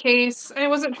just in case. I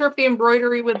wasn't sure if the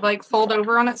embroidery would like fold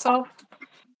over on itself,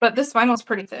 but this vinyl's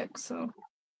pretty thick, so.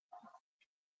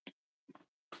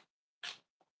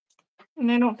 And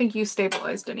I don't think you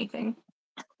stabilized anything.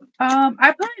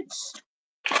 I put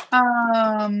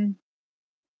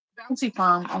bouncy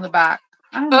firm on the back.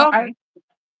 I don't know. Okay.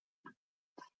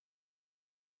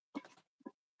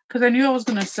 Because I knew I was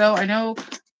gonna sew. I know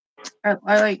I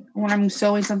like when I'm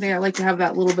sewing something, I like to have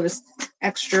that little bit of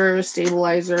extra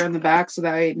stabilizer on the back so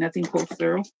that nothing pulls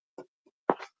through.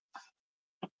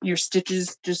 Your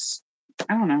stitches just,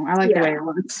 I don't know. I like the way it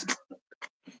looks.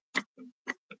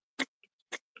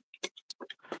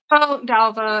 Oh,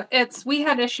 Dalva, we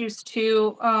had issues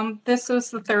too. This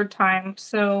was the 3rd time,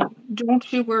 so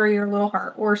don't you worry your little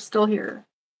heart. We're still here.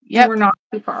 Yeah, we're not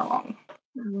too far along.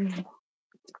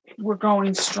 We're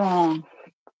going strong.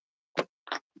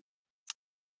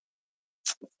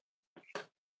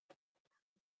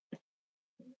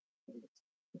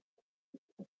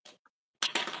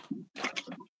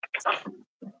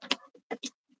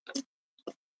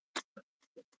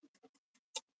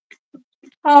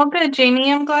 Oh, good,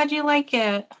 Jamie. I'm glad you like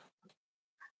it.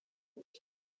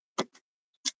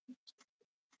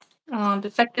 Oh,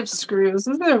 defective screws.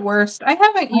 Those are the worst. I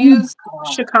haven't used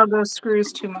Chicago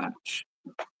screws too much.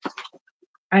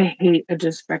 I hate a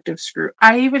defective screw.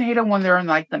 I even hate them when they're in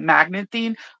like the magnet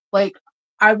thing. Like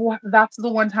that's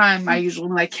the one time I usually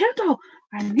am like, Kendall,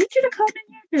 I need you to come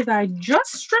in here because I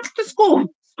just stripped the screw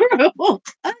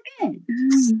again.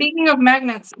 Speaking of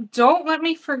magnets, don't let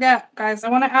me forget, guys. I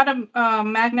want to add a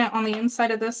magnet on the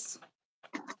inside of this,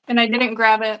 and I didn't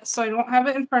grab it, so I don't have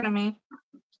it in front of me.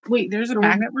 Wait, there's a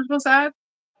magnet we're supposed to add?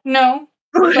 No,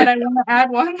 but I want to add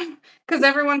one because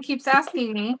everyone keeps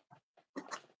asking me.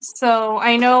 So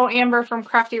I know Amber from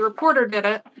Crafty Reporter did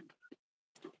it.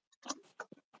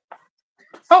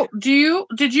 Oh,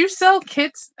 did you sell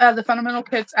kits, the fundamental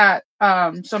kits at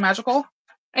So Magical?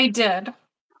 I did.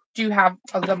 Do you have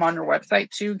them on your website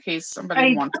too, in case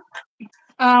somebody wants?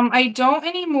 I don't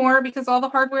anymore because all the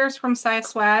hardware is from Saya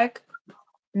Swag.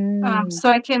 So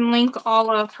I can link all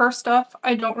of her stuff.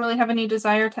 I don't really have any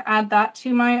desire to add that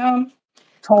to my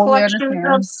collection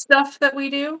of stuff that we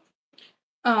do.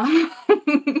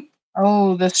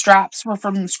 Oh, the straps were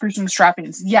from Screws and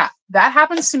Strappings. Yeah, that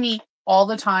happens to me all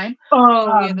the time.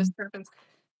 Oh, yeah, the strappings.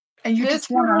 And you just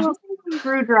want to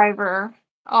screwdriver.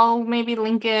 I'll maybe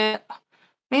link it.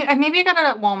 Maybe I got it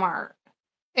at Walmart.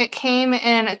 It came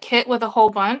in a kit with a whole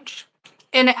bunch.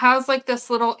 And it has like this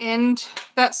little end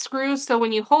that screws. So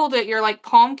when you hold it, your like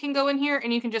palm can go in here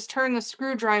and you can just turn the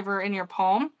screwdriver in your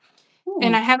palm. Ooh.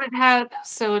 And I haven't had,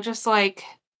 so just like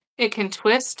it can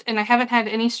twist. And I haven't had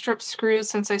any strip screws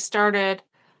since I started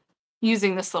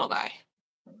using this little guy.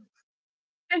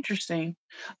 Interesting.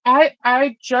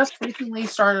 I just recently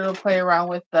started to play around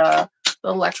with the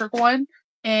electric one,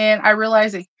 and I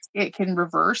realized it can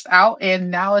reverse out,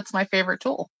 and now it's my favorite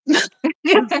tool.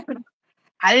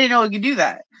 I didn't know it could do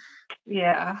that.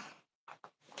 Yeah.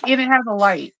 And it has a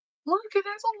light. Look, it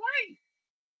has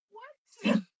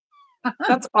a light. What?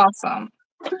 That's awesome.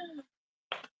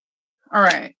 All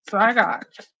right. So I got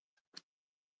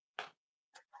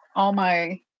all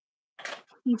my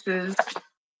pieces.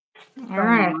 All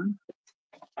right.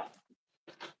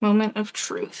 Moment of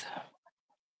truth.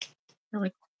 You're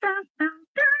like,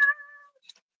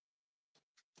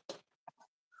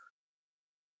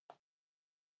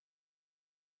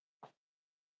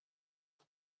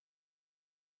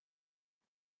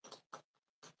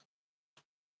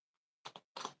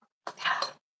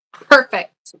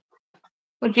 perfect.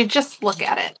 Would you just look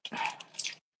at it?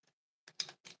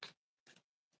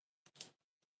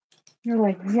 You're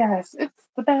like, yes, it's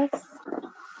the best.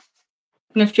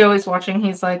 And if Joey's watching,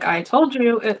 he's like, I told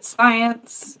you it's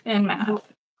science and math.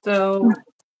 So,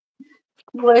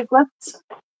 like, let's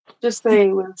just say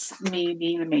it was me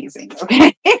being amazing,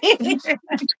 okay?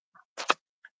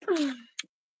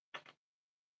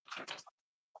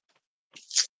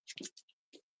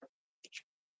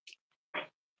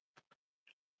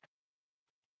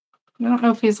 I don't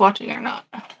know if he's watching or not.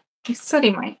 He said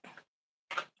he might.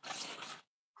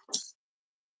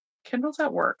 Kendall's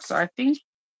at work, so I think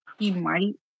he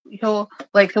might. He'll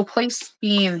place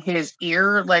me in his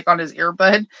ear, like on his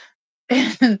earbud,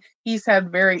 and he's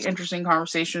had very interesting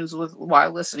conversations with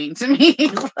while listening to me.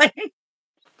 Like,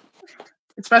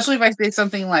 especially if I say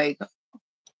something like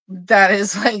that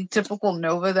is like typical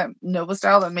Nova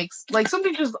style that makes like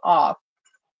something just off.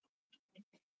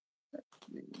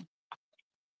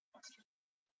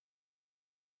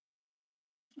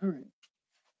 All right.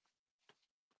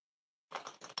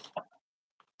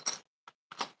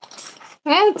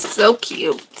 That's so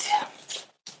cute.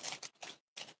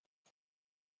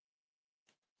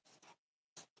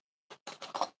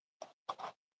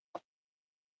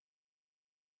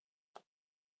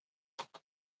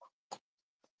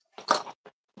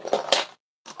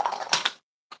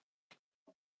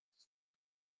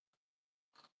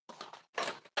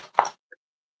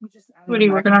 What are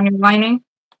you working on your lining?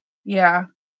 Yeah,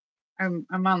 I'm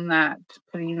on that,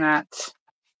 putting the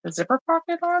zipper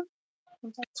pocket on.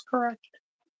 If that's correct.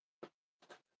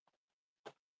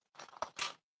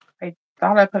 I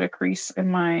thought I put a crease in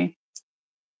my.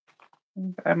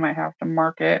 I might have to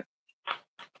mark it.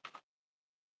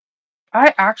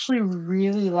 I actually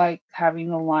really like having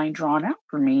the line drawn out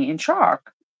for me in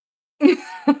chalk.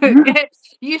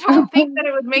 You don't think that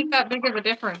it would make that big of a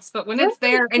difference, but when it's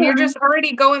there and you're just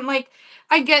already going, like,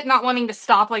 I get not wanting to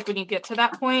stop like when you get to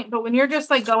that point, but when you're just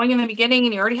like going in the beginning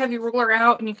and you already have your ruler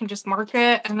out and you can just mark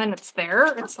it and then it's there,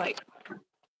 it's like,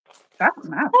 that's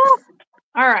math.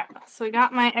 All right, so we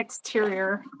got my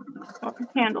exterior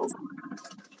handles.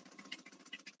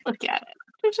 Look at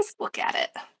it. Just look at it.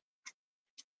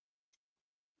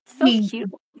 So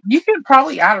cute. You could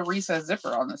probably add a recessed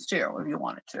zipper on this too if you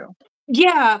wanted to.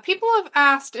 Yeah, people have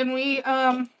asked, and we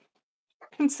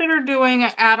consider doing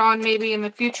an add-on maybe in the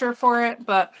future for it,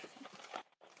 but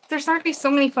there's already so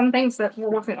many fun things that we're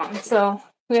working on, so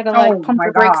we had to like pump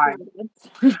the brakes a little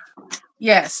bit.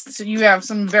 Yes, so you have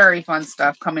some very fun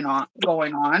stuff going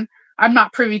on. I'm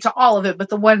not privy to all of it, but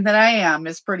the one that I am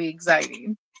is pretty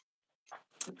exciting.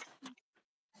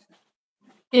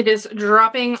 It is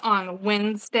dropping on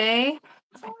Wednesday.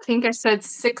 I think I said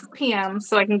 6 p.m.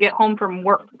 so I can get home from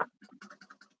work.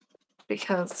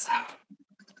 Because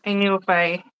I knew if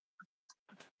I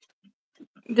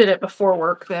did it before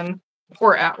work, then,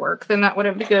 or at work, then that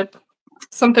wouldn't be good.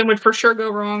 Something would for sure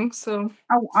go wrong. So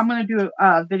I'm gonna do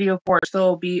a video for it. So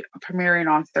it'll be premiering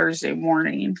on Thursday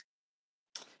morning.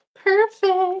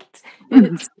 perfect.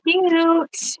 It's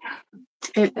cute.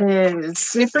 It is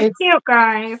Super cute,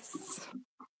 guys.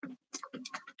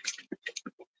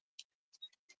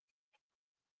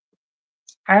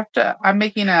 I'm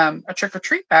making a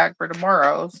trick-or-treat bag for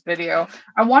tomorrow's video.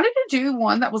 I wanted to do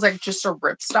one that was like just a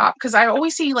ripstop because I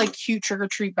always see like cute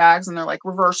trick-or-treat bags and they're like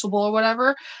reversible or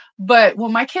whatever. But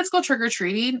when my kids go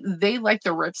trick-or-treating, they like the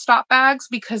ripstop bags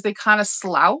because they kind of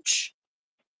slouch.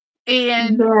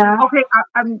 And okay,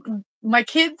 my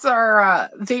kids are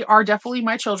they are definitely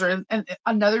my children. And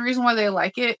another reason why they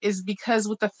like it is because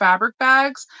with the fabric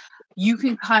bags, you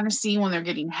can kind of see when they're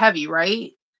getting heavy,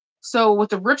 right? So with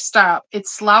the ripstop, it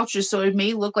slouches, so it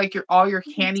may look like all your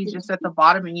candy's just at the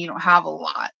bottom and you don't have a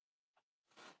lot.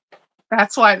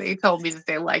 That's why they told me that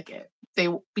they like it.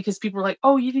 Because people are like,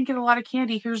 "Oh, you didn't get a lot of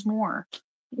candy. Here's more."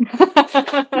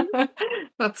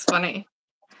 That's funny.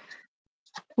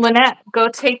 Lynette, go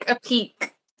take a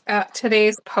peek at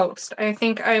today's post. I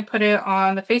think I put it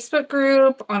on the Facebook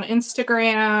group, on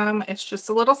Instagram. It's just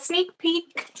a little sneak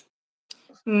peek.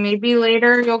 Maybe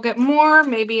later you'll get more.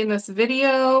 Maybe in this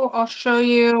video I'll show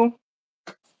you.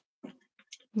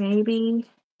 Maybe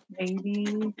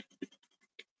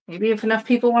if enough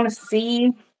people want to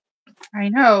see. I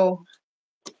know.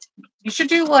 You should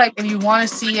do like, if you want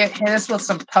to see it, hit us with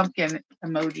some pumpkin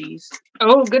emojis.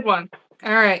 Oh, good one.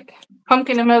 All right.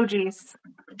 Pumpkin emojis.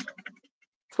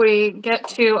 If we get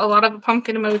to a lot of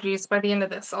pumpkin emojis by the end of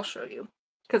this, I'll show you.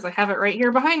 Because I have it right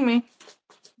here behind me.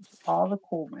 All the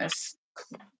coolness.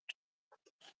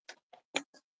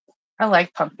 I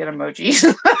like pumpkin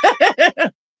emojis.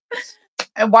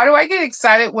 And why do I get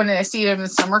excited when I see them in the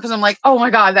summer? Because I'm like, oh my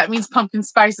God, that means pumpkin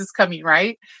spice is coming,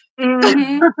 right?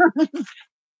 Mm-hmm.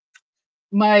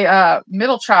 My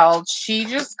middle child, she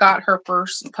just got her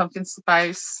first pumpkin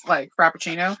spice like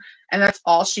frappuccino, and that's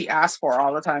all she asks for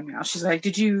all the time now. She's like,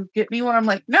 "Did you get me one?" I'm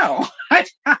like, "No."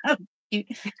 Do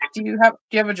you have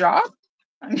a job?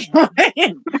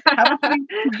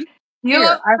 You'll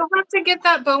have to get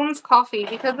that Bones coffee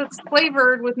because it's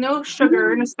flavored with no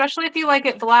sugar, and especially if you like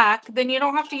it black, then you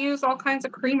don't have to use all kinds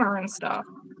of creamer and stuff.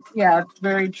 Yeah, it's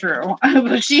very true.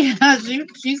 But she's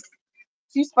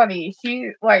funny.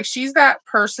 She's that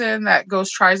person that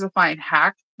tries to find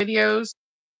hack videos,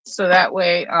 so that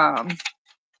way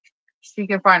she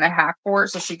can find a hack for it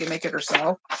so she can make it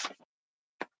herself.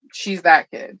 She's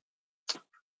that kid.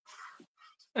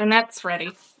 Annette's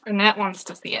ready. Annette wants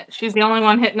to see it. She's the only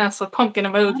one hitting us with pumpkin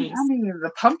emojis. I mean, the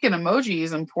pumpkin emoji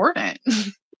is important.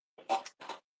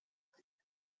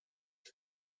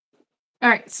 All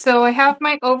right, so I have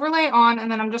my overlay on,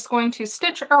 and then I'm just going to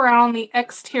stitch around the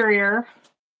exterior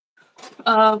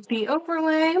of the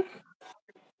overlay.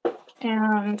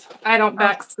 And I don't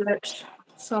back stitch,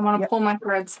 so I'm going to pull my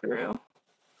threads through.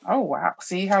 Oh, wow.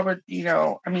 See how we're, you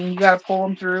got to pull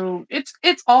them through.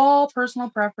 It's all personal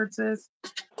preferences.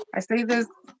 I say this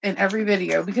in every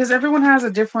video because everyone has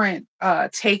a different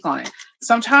take on it.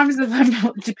 Sometimes if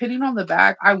I'm depending on the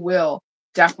back, I will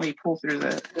definitely pull through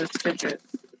the stitches,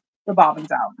 the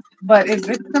bobbins out. But if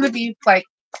it's going to be like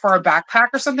for a backpack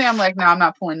or something, I'm like, no, I'm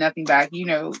not pulling nothing back. You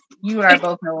and I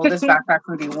both know this backpack's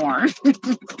going to be worn.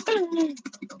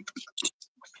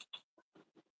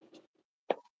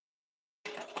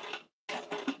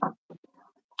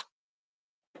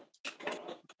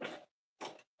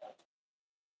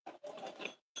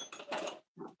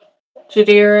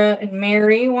 Jadira and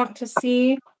Mary want to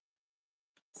see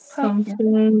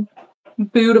something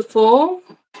beautiful.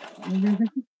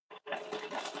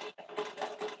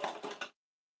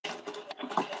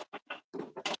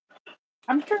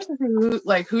 I'm curious to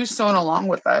see who's sewing along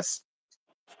with us.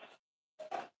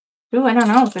 Ooh, I don't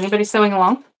know. Is anybody sewing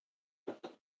along?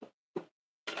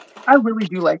 I really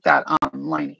do like that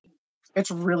lining.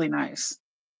 It's really nice.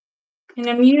 And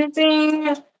I'm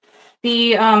using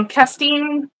the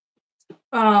Castine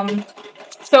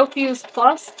Soap Use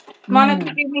Plus.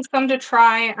 Monica gave me some to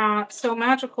try at So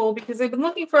Magical because they've been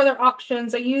looking for other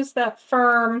options. I used that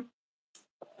firm,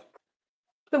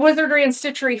 the Wizardry and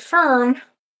Stitchery firm,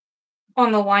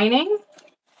 on the lining,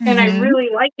 and I really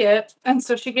like it. And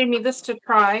so she gave me this to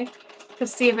try to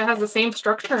see if it has the same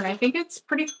structure, and I think it's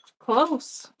pretty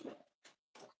close.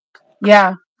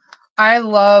 Yeah, I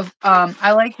love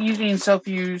I like using Soap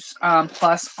Use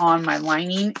Plus on my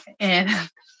lining, and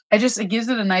it gives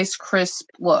it a nice crisp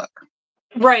look.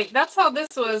 Right, that's how this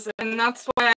was, and that's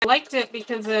why I liked it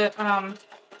because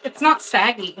it's not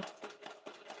saggy.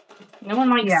 No one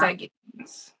likes saggy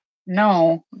things.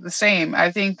 No, the same.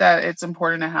 I think that it's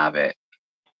important to have it.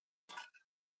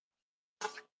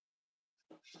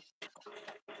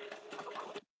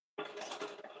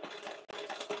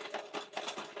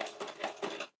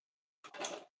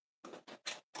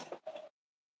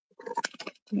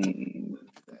 A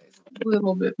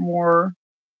little bit more.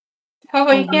 Oh,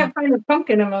 I can't find a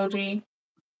pumpkin emoji.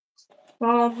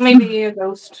 Well, maybe a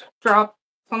ghost drop,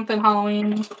 something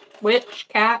Halloween, witch,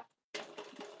 cat,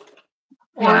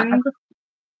 orange. Yeah,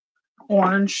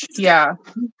 orange. Yeah.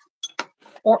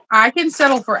 Or I can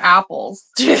settle for apples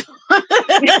too.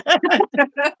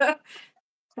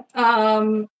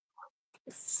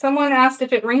 Someone asked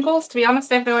if it wrinkles. To be honest,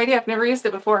 I have no idea. I've never used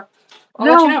it before. I'll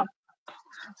let you No, know.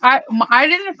 I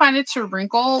didn't find it to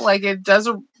wrinkle. Like it does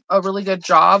a really good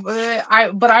job of it.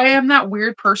 But I am that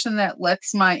weird person that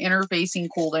lets my interfacing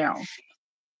cool down.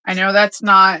 I know that's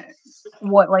not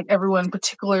what like everyone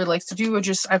particularly likes to do.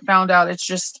 I found out it's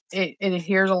just it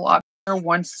adheres a lot better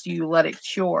once you let it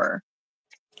cure.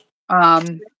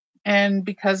 And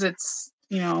because it's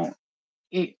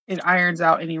it irons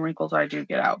out any wrinkles I do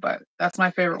get out. But that's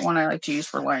my favorite one I like to use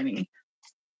for lining.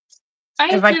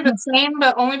 I If I do the can, same,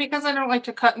 but only because I don't like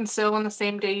to cut and sew on the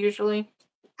same day usually.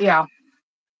 yeah,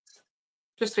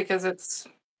 Just because it's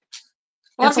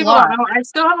a lot it's of a people lot. don't know. I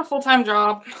still have a full-time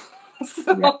job,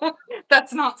 so Yeah,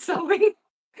 that's not sewing.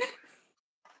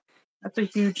 that's a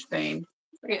huge thing.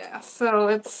 Yeah, so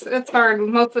it's hard.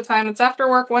 Most of the time it's after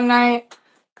work one night,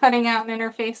 cutting out and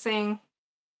interfacing,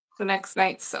 the next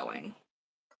night sewing.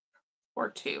 Or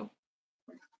two.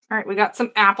 All right, we got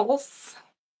some apples.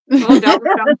 Oh,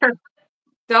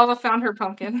 Delva found her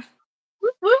pumpkin.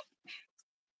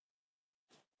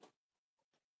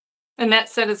 Annette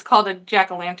said it's called a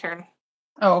jack-o'-lantern.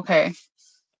 Oh, okay.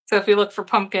 So if you look for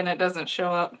pumpkin, it doesn't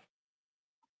show up.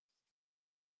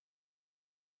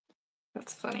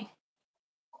 That's funny.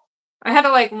 I had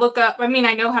to like look up. I mean,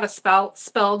 I know how to spell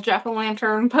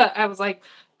jack-o'-lantern, but I was like,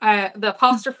 the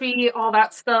apostrophe, all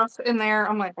that stuff in there.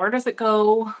 I'm like, where does it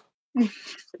go?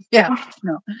 Yeah,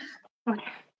 no.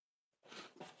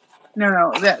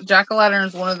 No. That jack-o'-lantern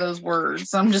is one of those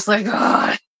words. I'm just like,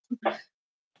 God.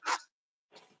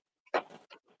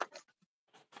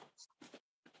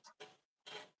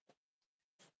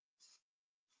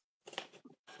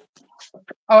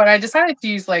 Oh, and I decided to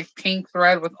use like pink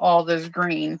thread with all this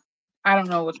green. I don't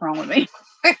know what's wrong with me.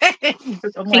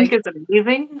 I'm Pink like, is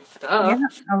amazing. yeah.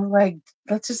 I was like,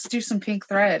 let's just do some pink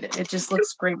thread. It just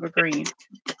looks great with green.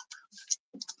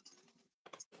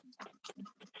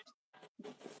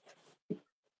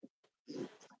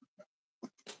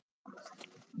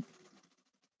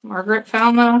 Margaret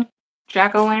found the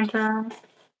jack-o'-lantern.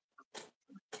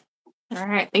 All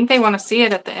right, I think they want to see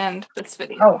it at the end of this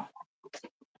video. Oh,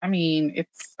 I mean,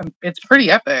 it's pretty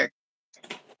epic.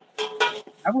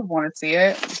 I would want to see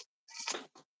it.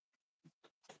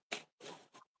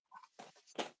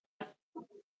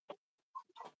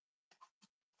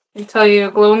 I tell you,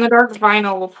 glow-in-the-dark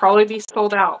vinyl will probably be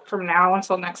sold out from now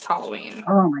until next Halloween.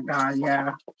 Oh my God,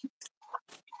 yeah.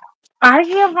 I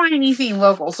can't find anything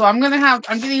local, so I'm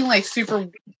getting like super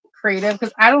creative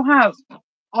because I don't have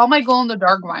all my glow in the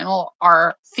dark vinyl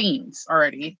are themes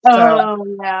already.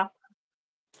 Oh, yeah.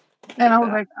 And I was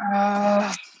like,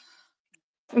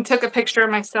 I took a picture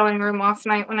of my sewing room last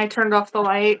night when I turned off the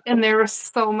light, and there was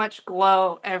so much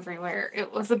glow everywhere.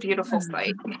 It was a beautiful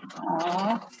sight.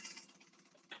 Aww.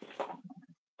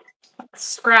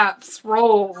 Scraps,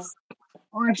 rolls.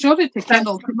 Or I showed it to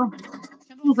Kendall. Kendall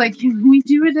was like, "Can we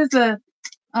do it as a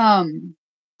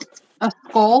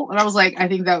skull?" And I was like, "I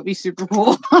think that would be super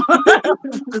cool."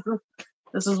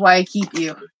 This is why I keep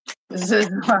you. This is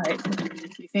why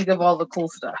you think of all the cool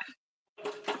stuff.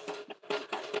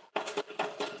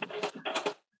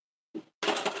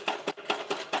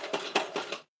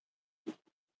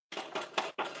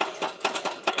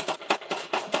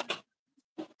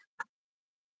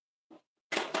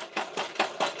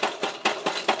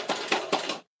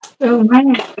 Oh,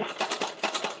 man.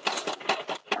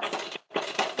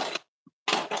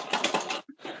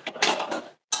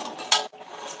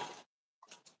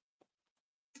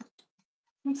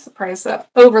 I'm surprised that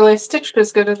overlay stitched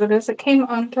as good as it is. It came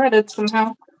unthreaded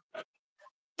somehow.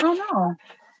 Oh no.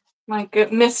 Like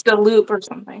it missed a loop or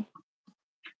something.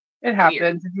 It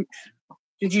happened.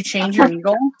 Did you change your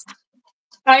needle?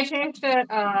 I changed it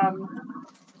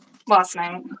last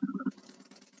night.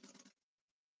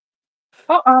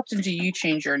 How often do you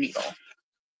change your needle?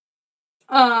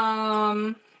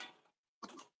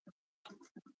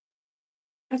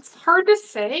 It's hard to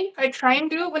say. I try and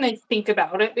do it when I think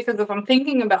about it, because if I'm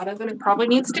thinking about it, then it probably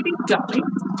needs to be done.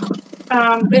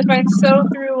 If I sew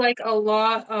through like a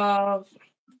lot of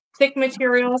thick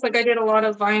materials, like I did a lot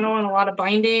of vinyl and a lot of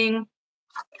binding,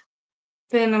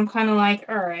 then I'm kind of like,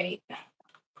 all right,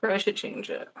 probably should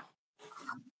change it.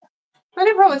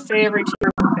 I'd probably say every 2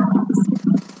 months.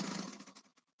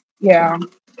 Yeah.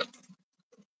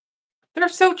 They're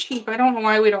so cheap. I don't know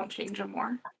why we don't change them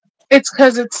more. It's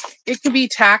because it could be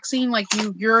taxing. Like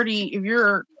if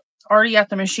you're already at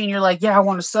the machine, you're like, yeah, I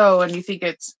want to sew, and you think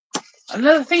it's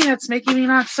another thing that's making me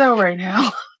not sew right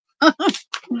now.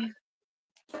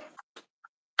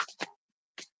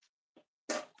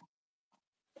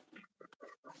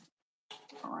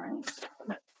 All right.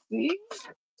 Let's see.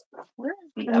 Where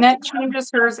is the Annette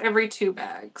changes hers every 2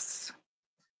 bags.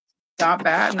 Not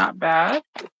bad, not bad.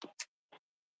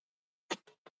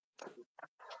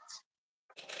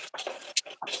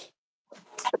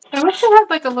 I wish I had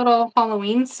like a little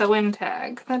Halloween sew-in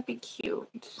tag. That'd be cute.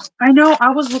 I know. I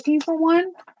was looking for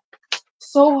one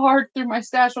so hard through my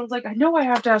stash. I was like, I know I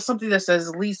have to have something that says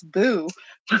at least boo.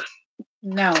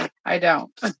 No, I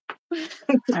don't. I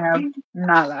have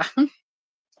nada.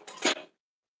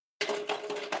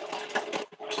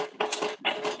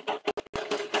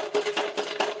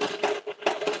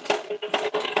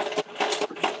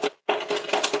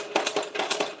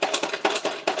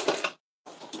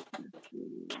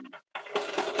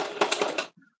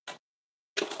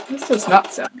 This is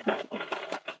not so.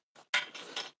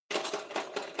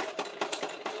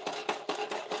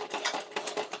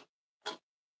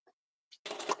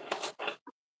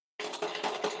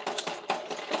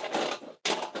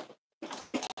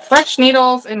 Fresh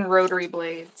needles and rotary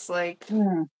blades, like.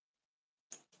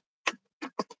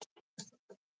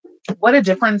 What a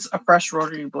difference a fresh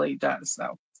rotary blade does,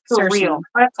 though. For Seriously. real.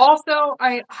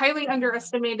 I highly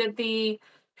underestimated the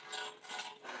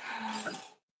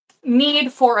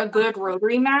need for a good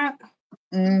rotary mat.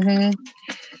 Mm-hmm.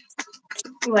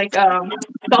 Like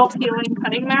self-healing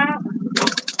cutting mat.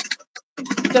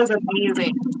 Does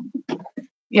amazing.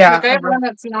 Yeah. Like I have one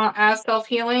that's not as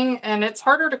self-healing and it's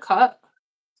harder to cut.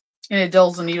 And it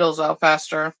dulls the needles out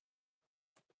faster.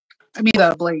 I mean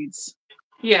the blades.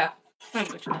 Yeah.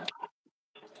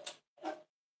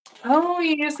 Oh,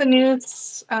 you use the new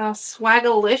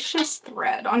Swagalicious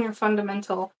thread on your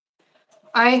fundamental.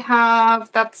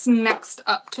 That's next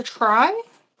up to try.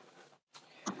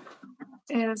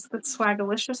 Is the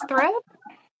Swagalicious thread.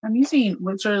 I'm using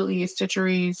Wizardly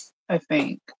Stitcheries, I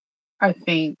think. I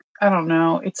don't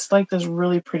know. It's like this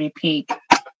really pretty pink.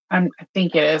 I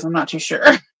think it is. I'm not too sure.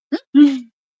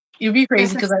 You'd be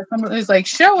crazy because somebody's like,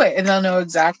 show it, and they'll know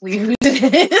exactly who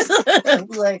it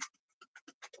is. Like,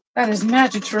 that is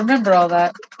magic to remember all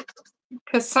that.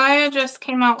 Kasaya just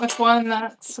came out with one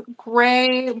that's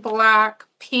gray, black,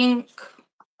 pink.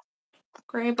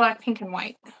 Gray, black, pink, and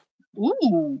white.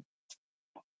 Ooh.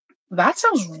 That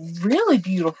sounds really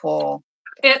beautiful.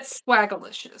 It's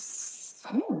Swagalicious.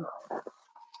 Ooh.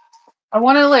 I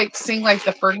want to like sing like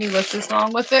the Fergie-licious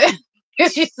song with it.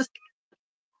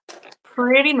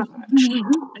 Pretty much.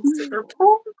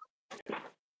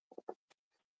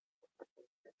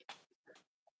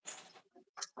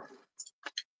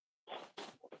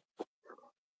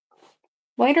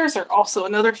 Lighters are also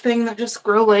another thing that just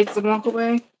grow legs and walk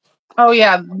away. Oh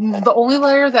yeah, the only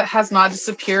lighter that has not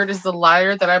disappeared is the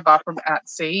lighter that I bought from at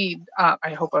Said.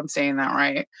 I hope I'm saying that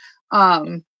right.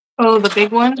 Oh, the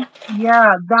big one?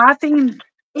 Yeah, that thing,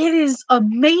 it is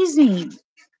amazing.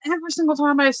 Every single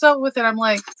time I sew with it, I'm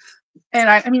like, and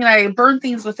I burn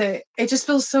things with it. It just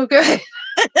feels so good.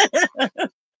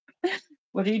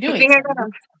 What are you doing? I think I got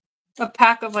a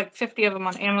pack of like 50 of them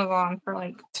on Amazon for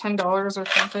like $10 or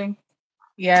something.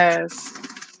 Yes.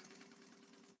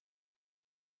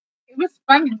 It was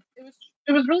fun.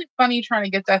 It was really funny trying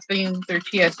to get that thing through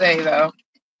TSA though.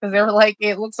 Because they were like,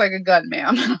 it looks like a gun,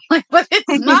 ma'am. I'm like, but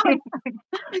it's not.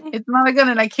 It's not a gun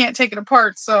and I can't take it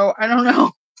apart, so I don't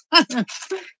know.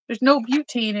 There's no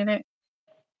butane in it.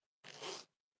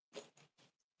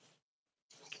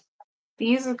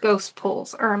 These ghost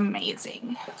pulls are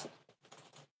amazing.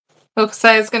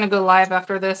 Oksai is going to go live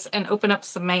after this and open up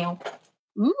some mail.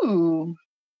 Ooh.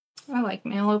 I like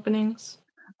mail openings.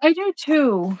 I do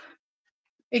too.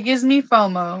 It gives me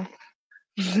FOMO.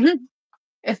 And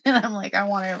then I'm like, I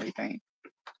want everything.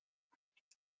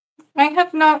 I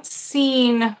have not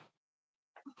seen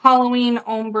Halloween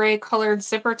ombre colored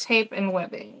zipper tape and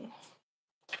webbing.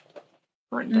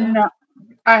 No,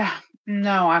 I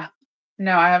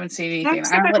haven't seen anything.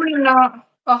 I'm typically not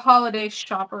a holiday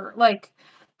shopper, like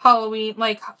Halloween,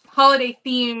 like holiday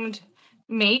themed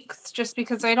makes, just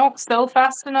because I don't sew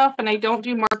fast enough and I don't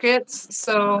do markets,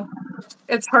 so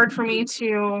it's hard for me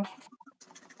to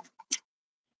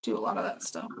do a lot of that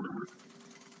stuff.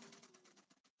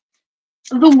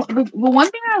 The one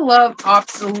thing I love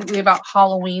absolutely about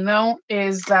Halloween though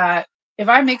is that if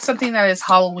I make something that is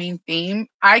Halloween themed,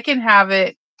 I can have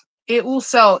it. It will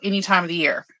sell any time of the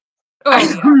year. Oh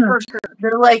yeah, for sure.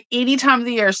 They're like any time of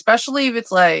the year, especially if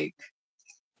it's like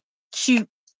cute,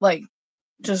 like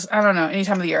just I don't know, any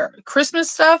time of the year. Christmas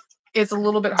stuff, it's a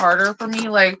little bit harder for me.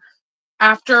 Like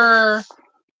after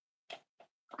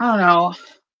I don't know,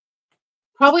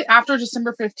 probably after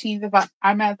December 15th, if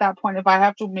I'm at that point, if I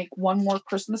have to make one more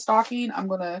Christmas stocking, I'm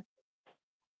gonna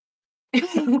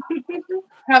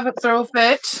have it throw a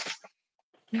fit.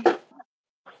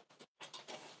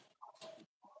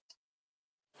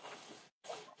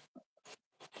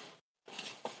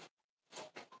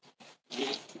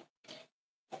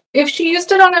 If she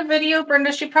used it on a video,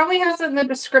 Brenda, she probably has it in the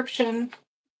description.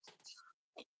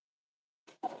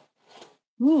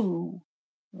 Ooh,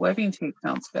 webbing tape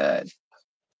sounds good.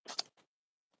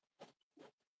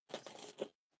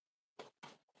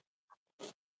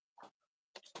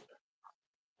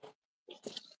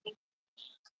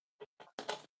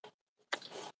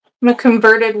 I'm a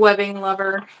converted webbing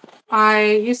lover. I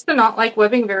used to not like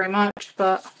webbing very much,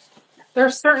 but there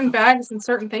are certain bags and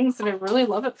certain things that I really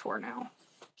love it for now.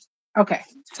 Okay,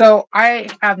 so I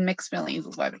have mixed feelings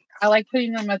with webbing. I like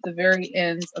putting them at the very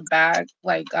ends of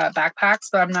backpacks,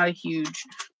 but I'm not a huge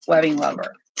webbing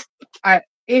lover.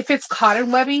 If it's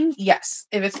cotton webbing, yes.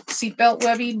 If it's seatbelt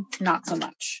webbing, not so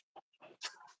much.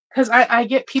 Because I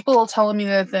get people telling me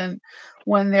that then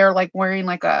when they're like wearing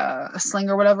like a sling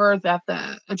or whatever, that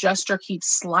the adjuster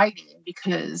keeps sliding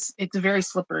because it's a very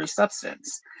slippery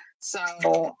substance.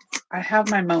 So I have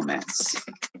my moments.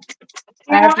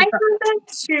 Yeah, I heard that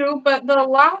too, but the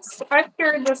last I've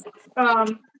carried this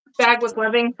bag with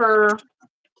webbing for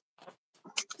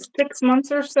 6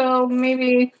 months or so,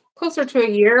 maybe closer to a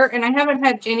year, and I haven't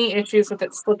had any issues with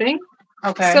it slipping.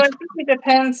 Okay. So I think it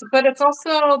depends, but it's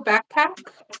also backpack.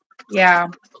 Yeah.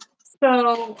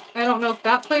 So I don't know if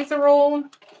that plays a role.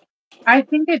 I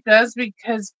think it does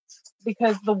because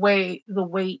the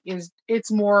weight is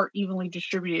it's more evenly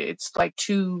distributed. It's like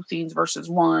two things versus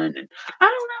one. And I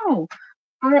don't know.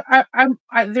 But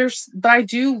I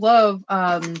do love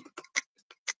I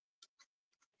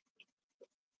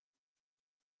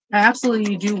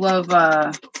absolutely do love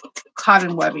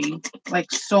cotton webbing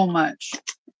like so much.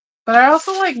 But I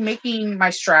also like making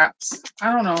my straps.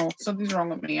 I don't know. Something's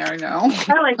wrong with me. I know.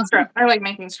 I like straps. I like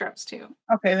making straps too.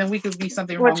 Okay, then we could be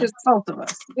something wrong with both of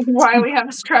us. Why we have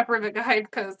a strap rivet guide,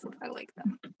 because I like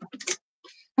them.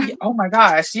 Yeah, oh my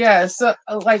gosh, yes.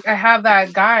 Like I have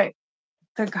that guide.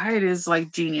 The guide is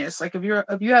like genius. Like if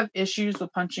you have issues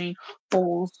with punching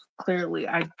holes clearly,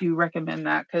 I do recommend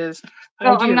that because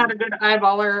I'm not a good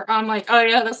eyeballer. I'm like, oh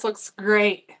yeah, this looks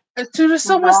great. As soon as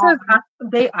someone says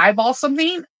they eyeball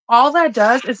something, all that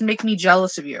does is make me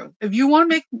jealous of you. If you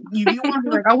want to be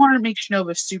like, I want to make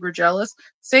Shinova super jealous,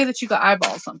 say that you could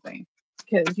eyeball something.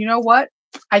 Because you know what?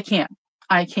 I can't.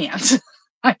 I can't.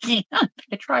 I can't.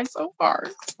 I try so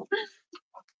hard.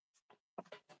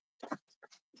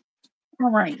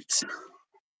 All right.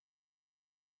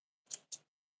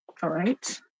 All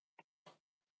right.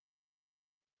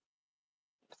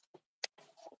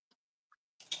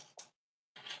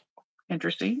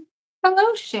 Interesting.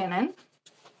 Hello, Shannon.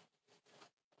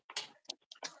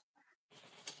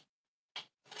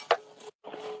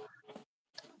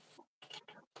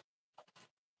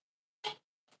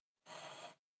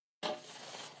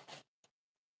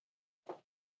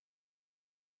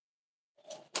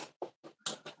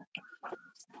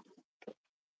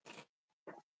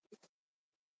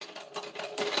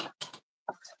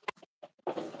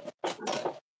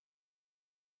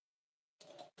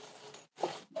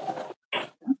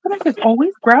 It's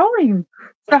always growling.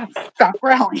 Stop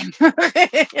growling.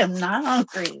 I'm not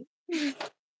hungry.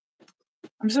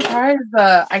 I'm surprised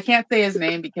I can't say his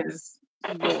name because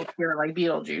he will appear like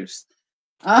Beetlejuice.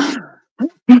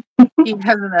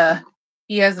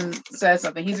 He hasn't said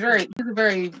something. He's a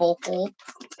very vocal.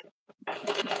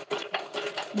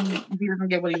 He doesn't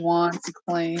get what he wants, he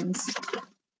claims.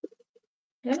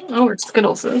 I don't know where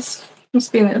Skittles is.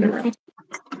 Must be in the other room.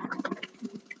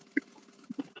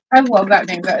 I love that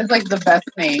name. That is like the best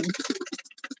name.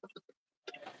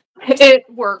 It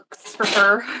works for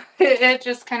her. It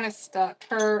just kind of stuck.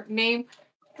 Her name.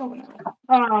 Oh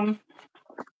no.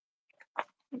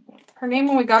 Her name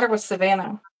when we got her was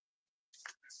Savannah.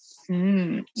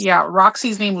 Yeah,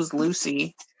 Roxy's name was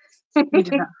Lucy.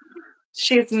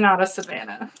 She's not a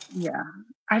Savannah. Yeah.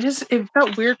 It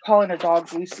felt weird calling a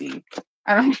dog Lucy.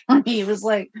 I don't know. It was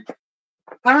like,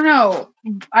 I don't know.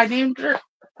 I named her.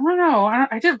 I don't know.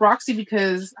 I did Roxy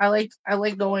because I like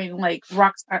going like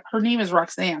Her name is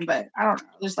Roxanne, but I don't know.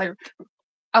 Just like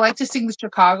I like to sing the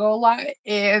Chicago a lot,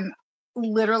 and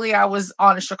literally I was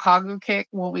on a Chicago kick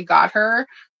when we got her,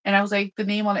 and I was like, the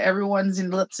name on everyone's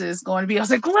lips is going to be. I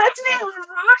was like, let's name her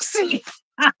Roxy,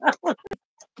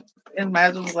 and my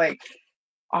husband was like,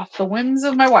 off the whims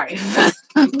of my wife.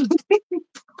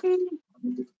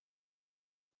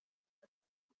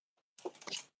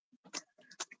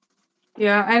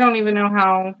 Yeah, I don't even know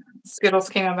how Skittles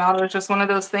came about. It was just one of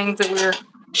those things that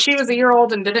she was a year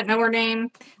old and didn't know her name,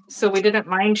 so we didn't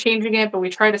mind changing it, but we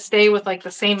tried to stay with like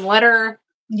the same letter.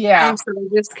 Yeah. And so we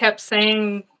just kept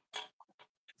saying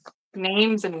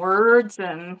names and words,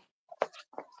 and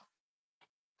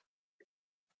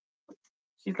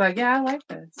she's like, yeah, I like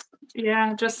this.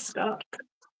 Yeah, just stuck.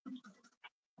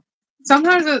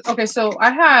 Sometimes okay, so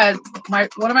I had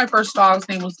one of my first dogs'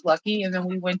 name was Lucky, and then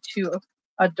we went to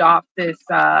adopt this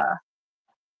I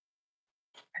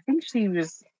think she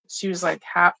was like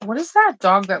what is that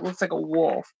dog that looks like a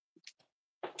wolf?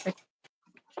 Like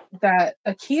that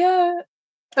Akita?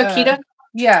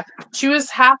 Yeah. She was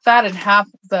half that and half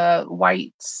the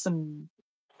white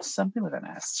something with an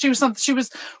S.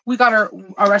 We got her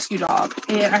a rescue dog,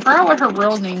 and I forgot what her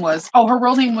real name was. Oh, her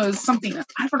real name was something.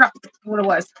 I forgot what it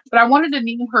was, but I wanted to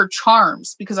name her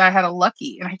Charms because I had a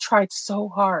Lucky, and I tried so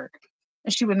hard,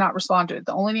 and she would not respond to it.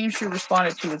 The only name she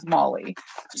responded to was Molly.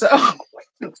 So I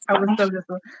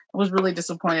was really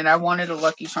disappointed. I wanted a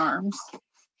Lucky Charms.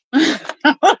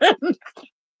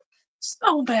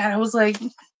 So bad. I was like,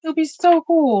 it'll be so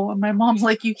cool. And my mom's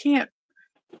like, you can't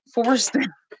force them.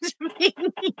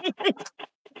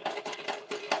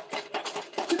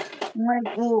 I'm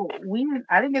like, well,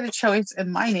 I didn't get a choice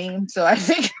in my name, so I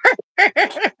figured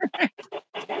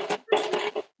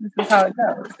this is how it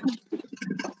goes.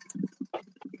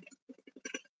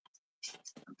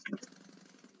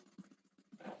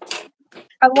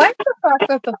 I like the fact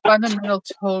that the fundamental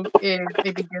tote is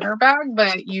a beginner bag,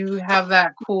 but you have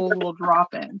that cool little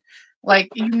drop in. Like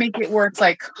you make it where it's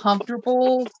like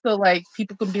comfortable, so like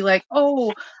people can be like,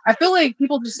 "Oh, I feel like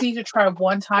people just need to try it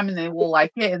one time and they will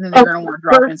like it, and then they're gonna want to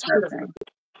drop into everything."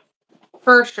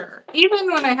 For sure.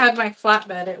 Even when I had my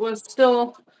flatbed, it was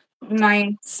still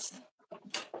nice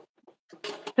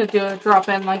to do a drop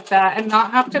in like that and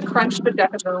not have to crunch the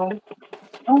decaderl.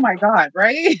 Oh my god,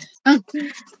 right?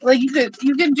 Like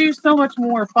you can do so much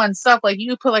more fun stuff. Like you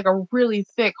could put like a really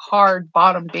thick, hard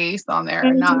bottom base on there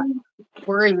and not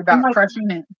worry about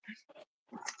crushing it.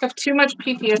 I have too much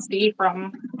PTSD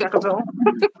from decaderl.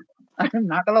 I'm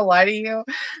not gonna lie to you.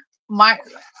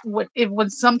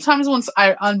 Sometimes once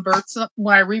I unbirth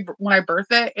when I birth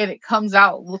it and it comes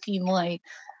out looking like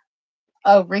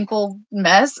a wrinkled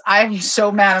mess, I'm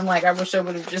so mad. I'm like, I wish I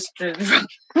would have just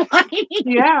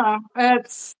Yeah, and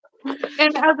as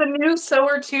a new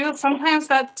sewer too, sometimes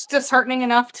that's disheartening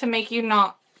enough to make you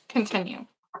not continue.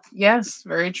 Yes,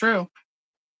 very true.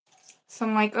 So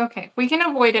I'm like, okay, we can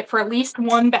avoid it for at least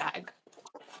one bag,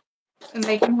 and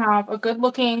they can have a good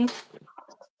looking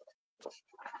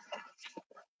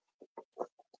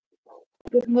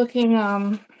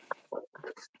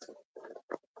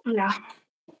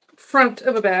front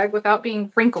of a bag without being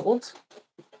wrinkled.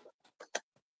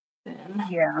 Then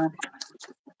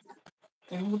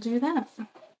we'll do that.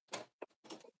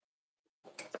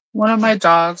 One of my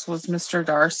dogs was Mr.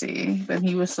 Darcy, but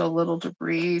he was so little to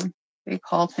breed. They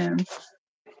called him.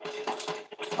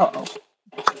 Uh-oh.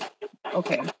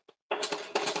 Okay.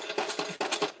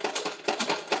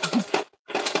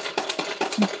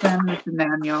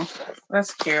 Nino.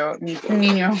 That's cute.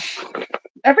 Nino.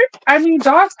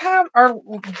 Dogs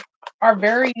are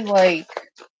very like,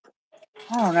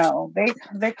 I don't know.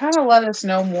 They kind of let us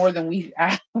know more than we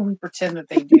pretend that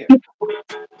they do.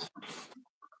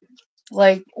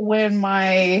 Like when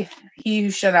he who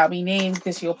shall not be named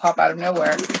because he'll pop out of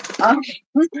nowhere, and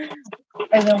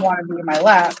then want to be in my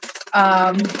lap.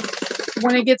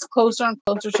 When it gets closer and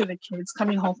closer to the kids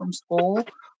coming home from school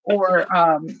or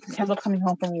Kendall coming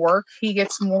home from work, he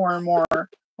gets more and more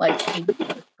like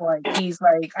he's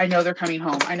like, I know they're coming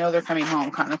home. I know they're coming home,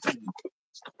 kind of thing.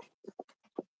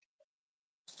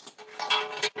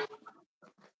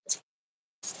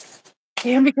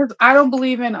 And because I don't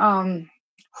believe in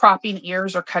cropping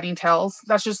ears or cutting tails.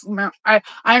 That's just I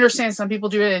understand some people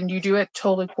do it and you do it,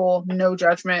 totally cool, no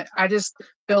judgment. I just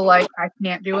feel like I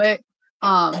can't do it.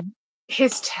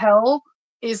 His tail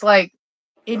is like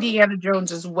Indiana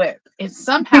Jones's whip. It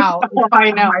somehow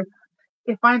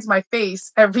it finds my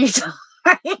face every time.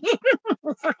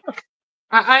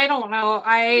 I don't know.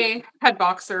 I had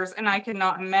boxers and I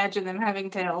cannot imagine them having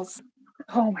tails.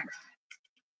 Oh my god.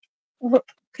 Look,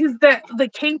 because the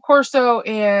King Corso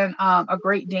and a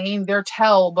Great Dane, their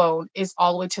tailbone is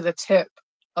all the way to the tip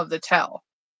of the tail.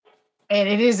 and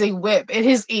it is a whip. It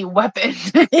is a weapon.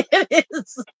 It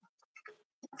is.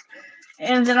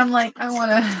 And then I'm like,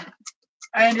 I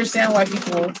understand why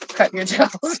people cut your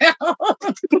tails out.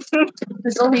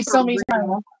 There's only so many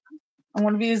times I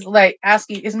want to be like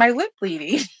asking, is my lip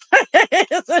bleeding?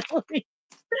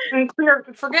 And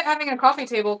forget having a coffee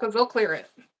table because they'll clear it.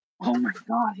 Oh my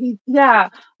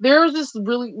god, there's this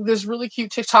really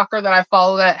cute TikToker that I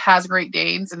follow that has Great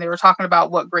Danes, and they were talking about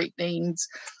what Great Danes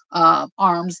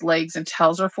arms, legs, and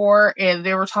tails are for, and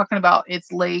they were talking about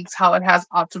its legs, how it has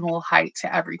optimal height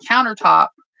to every countertop,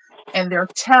 and their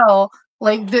tail,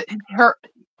 like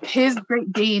his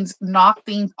Great Danes knock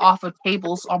things off of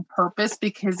tables on purpose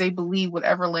because they believe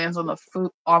whatever lands on the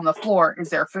floor is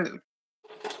their food.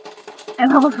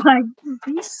 And I was like,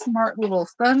 these smart little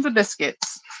sons of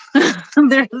biscuits.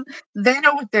 They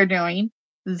know what they're doing.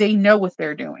 They know what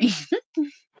they're doing.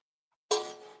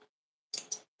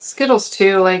 Skittles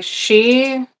too, like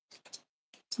she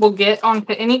will get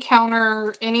onto any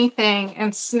counter, anything,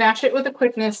 and snatch it with a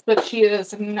quickness, but she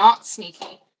is not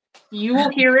sneaky. You will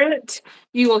hear it.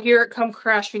 You will hear it come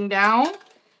crashing down.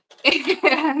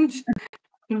 And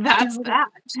that's that.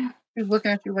 She's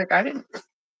looking at you like, I didn't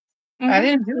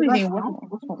do anything wrong.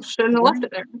 Shouldn't have left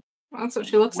it there. That's what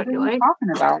she looks at you like. What are you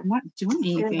talking about? I'm not doing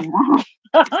anything wrong.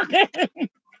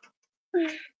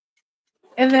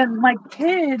 And then my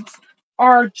kids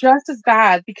are just as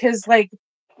bad because my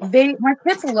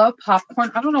kids love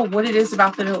popcorn. I don't know what it is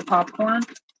about the popcorn.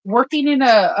 Working in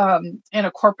a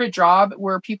corporate job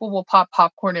where people will pop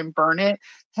popcorn and burn it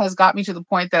has got me to the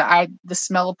point that the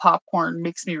smell of popcorn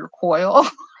makes me recoil.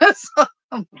 So,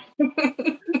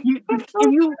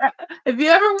 if you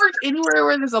ever worked anywhere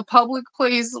where there's a public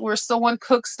place where someone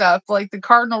cooks stuff, like the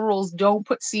cardinal rules, don't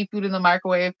put seafood in the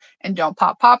microwave and don't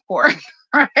pop popcorn.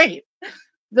 Right?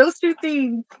 Those two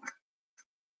things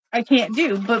I can't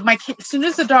do. But my kids, as soon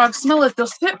as the dogs smell it, they'll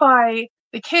sit by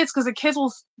the kids because the kids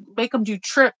will make them do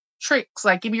tricks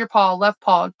like give me your paw, left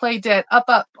paw, play dead, up,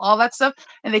 all that stuff,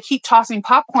 and they keep tossing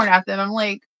popcorn at them. I'm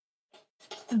like,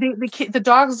 the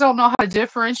dogs don't know how to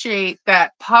differentiate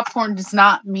that popcorn does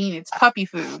not mean it's puppy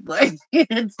food. Like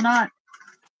it's not.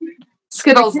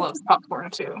 Skittles loves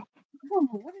popcorn too.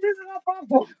 What is it about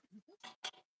popcorn?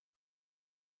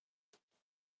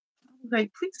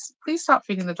 Like, please stop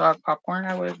feeding the dog popcorn.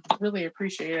 I would really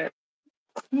appreciate it.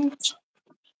 As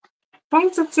long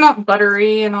as it's not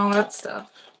buttery and all that stuff.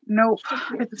 Nope.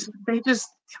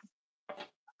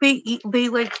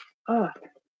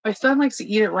 My son likes to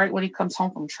eat it right when he comes home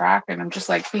from track, and I'm just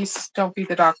like, please don't feed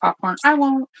the dog popcorn. I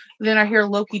won't. Then I hear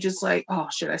Loki just like, oh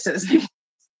shit, I said his name.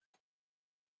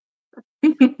 He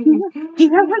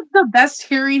has like the best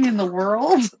hearing in the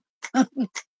world.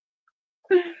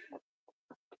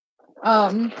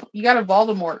 You gotta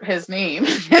Voldemort his name.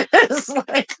 It's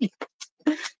like,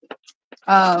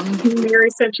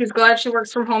 Mary said she's glad she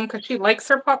works from home because she likes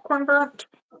her popcorn burnt.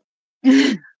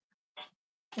 Wait,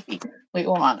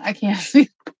 hold on. I can't see.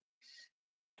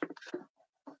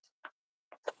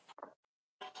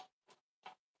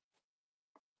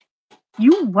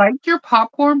 You like your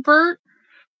popcorn burnt?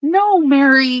 No,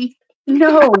 Mary.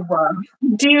 No.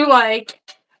 Do you like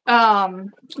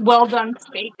well done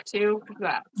steak too?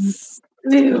 That's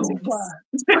ew.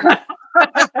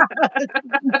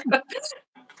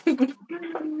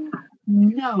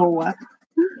 No.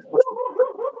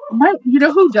 You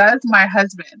know who does? My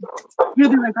husband. He'll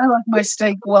be like, I like my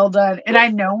steak well done. And I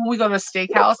know when we go to a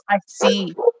steakhouse, I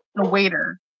see the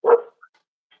waiter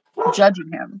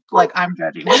judging him like I'm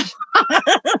judging him.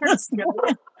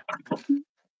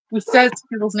 We said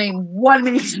Skittles' name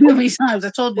too many times.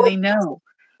 I told you they know.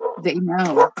 They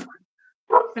know.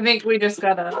 I think we just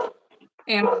got a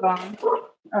Amazon.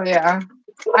 Oh yeah.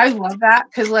 I love that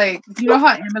because you know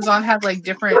how Amazon has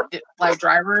different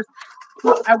drivers?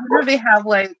 I wonder if they have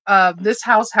this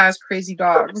house has crazy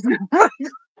dogs.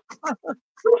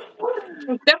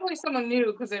 It's definitely someone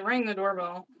new because they rang the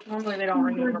doorbell. Normally they don't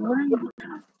ring the doorbell.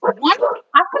 I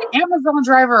had an Amazon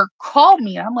driver call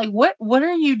me. I'm like, what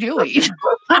are you doing?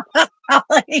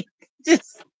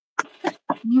 Just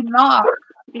you knock.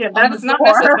 Yeah, that is not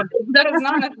necessary. That is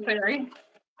not necessary.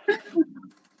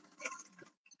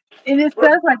 And it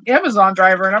says Amazon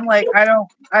driver, and I'm like,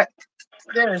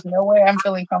 there is no way I'm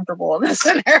feeling comfortable in this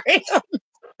scenario.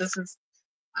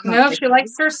 No, she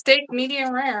likes her steak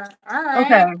medium rare. All right.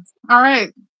 Okay. All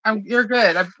right. You're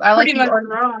good. I like you. All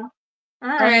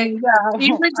right. Yeah.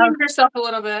 You redeemed yourself a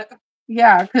little bit.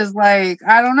 Yeah, because I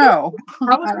don't know.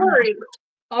 I was worried.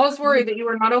 I was worried that you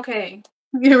were not okay.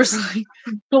 You were like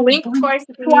blink twice.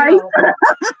 Twice.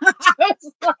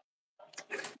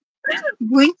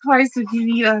 Blink twice if you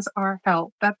need us our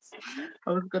help. I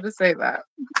was gonna say that.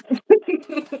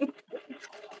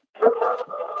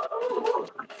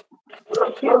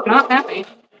 She's not happy.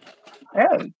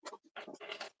 Hey,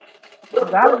 you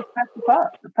gotta respect the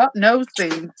pup. The pup knows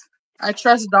things. I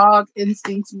trust dog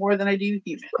instincts more than I do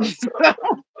human.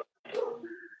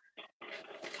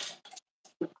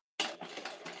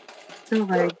 So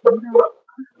like,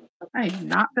 I am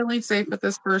not feeling safe with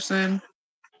this person.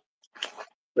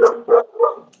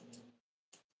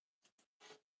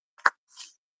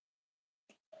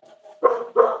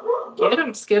 Get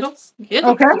him, Skittles. Get him.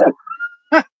 Okay.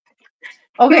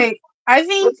 Okay. I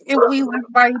think if we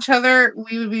lived by each other,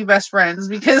 we would be best friends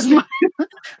because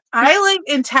I like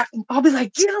I'll be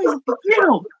like, get him,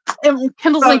 and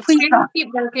Kendall's like, please She stop. will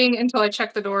keep barking until I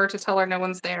check the door to tell her no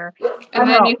one's there, and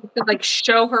then you have to like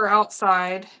show her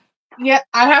outside. Yeah,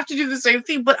 I have to do the same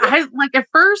thing, but I like at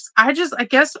first, I guess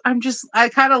I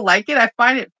kind of like it. I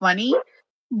find it funny,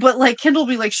 but like Kendall will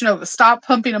be like, Shanova, stop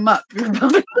pumping him up. You're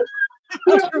pumping.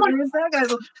 That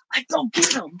guy's like, go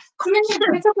get him. Come in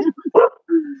here. It's okay.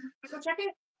 Go check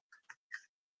it.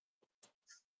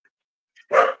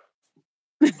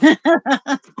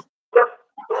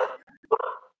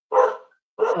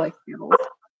 I like Skittles.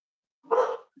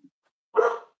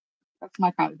 That's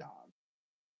my kind of dog.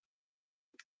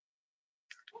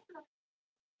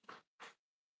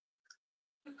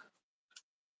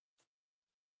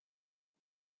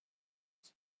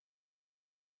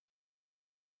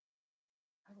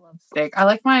 I love steak. I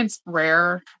like mine's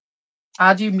rare.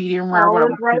 I'll do medium rare. All is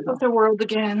right with the world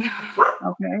again.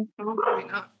 Okay. Oh, maybe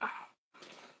not.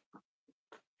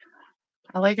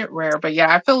 I like it rare, but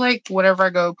yeah, I feel like whenever I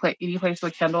go any place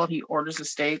with Kendall and he orders a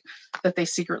steak, that they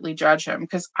secretly judge him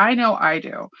because I know I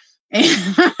do.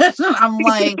 And I'm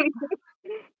like,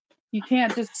 you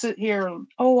can't just sit here and,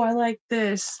 oh, I like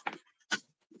this.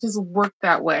 It doesn't work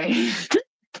that way.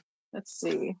 Let's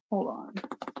see. Hold on.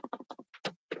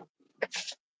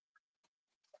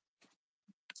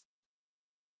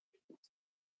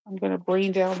 I'm going to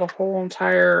bring down the whole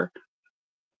entire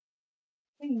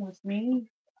thing with me.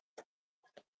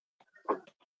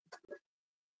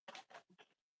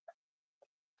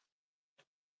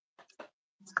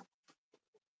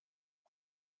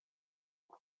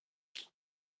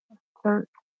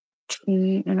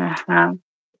 $13.5.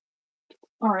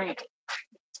 All right.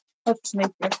 Let's make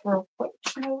this real quick.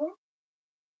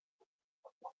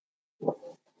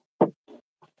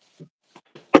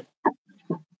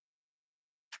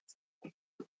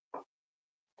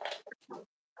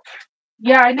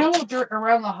 Yeah, I know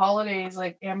around the holidays,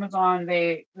 like Amazon,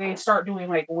 they start doing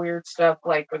like weird stuff,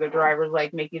 like for the drivers,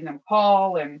 like making them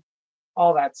call and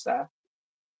all that stuff.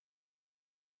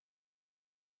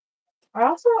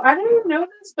 I didn't even know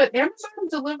this, but Amazon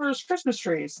delivers Christmas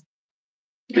trees.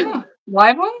 Yeah.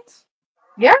 Live ones?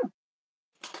 Yeah.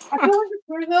 I feel like it's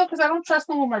weird though, because I don't trust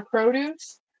them with my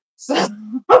produce. So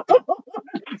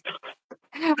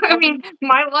I mean,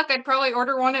 my luck, I'd probably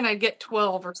order one and I'd get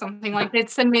 12 or something. Like they'd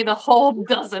send me the whole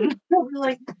dozen. I'll be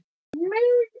like, maybe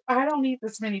I don't need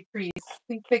this many trees.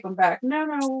 Please take them back.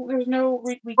 No, there's no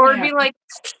we Or can't. it'd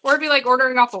be like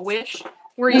ordering off a Wish,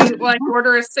 where you like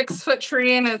order a 6-foot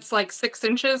tree and it's like 6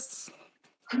 inches.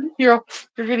 You're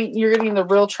getting the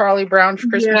real Charlie Brown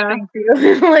Christmas Yeah.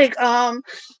 tree. Like, I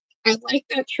like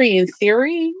that tree in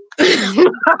theory.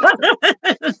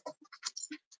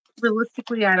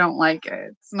 Realistically, I don't like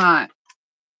it. It's not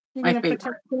my favorite.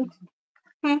 Protect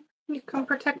me? You come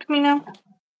protect me now?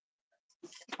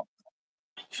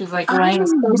 She's like laying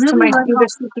close to my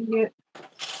feet.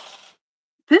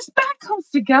 This bag comes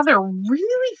together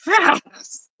really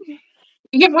fast.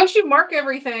 Yeah, once you mark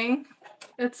everything,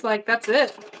 it's like that's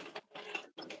it.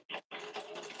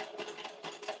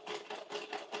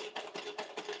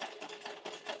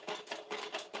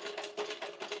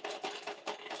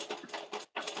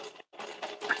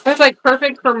 That's like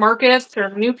perfect for markets or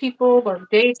new people or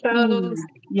day shows.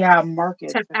 Yeah,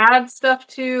 markets. To add stuff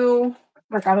to.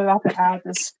 Like I'm about to add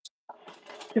this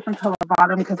different color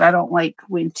bottom because I don't like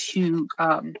when two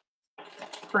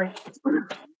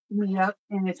meet up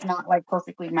and it's not like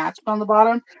perfectly matched on the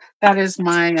bottom. That is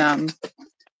my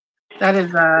that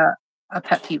is a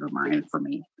pet peeve of mine for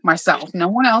me. Myself. No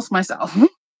one else, myself.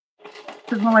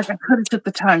 Because I'm like, I could have took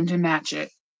the time to match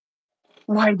it.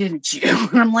 Why didn't you?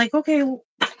 And I'm like, okay, well,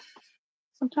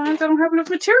 sometimes I don't have enough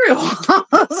material.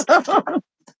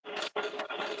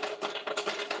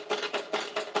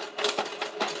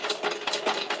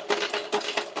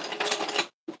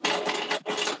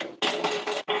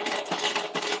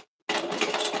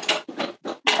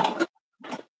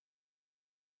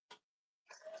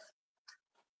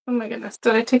 So, Oh my goodness.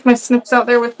 Did I take my snips out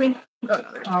there with me? Oh,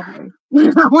 no, Probably.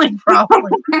 Like,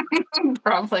 probably.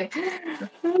 Probably.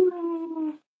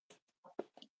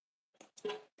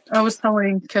 I was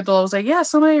telling Kendall, I was like, yeah,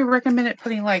 somebody recommended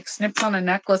putting like snips on a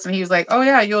necklace, and he was like, oh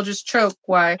yeah, you'll just choke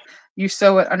while you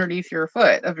sew it underneath your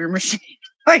foot of your machine.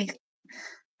 Like,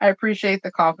 I appreciate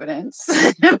the confidence.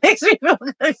 It makes me feel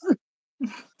good.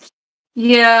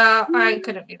 Yeah, I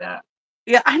couldn't do that.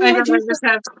 Yeah, I mean,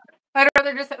 I'd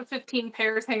rather just have 15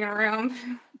 pairs hanging around.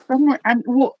 somewhere. And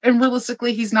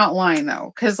realistically, he's not lying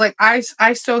though, because like I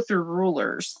sew through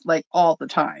rulers like all the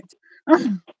time.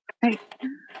 Like,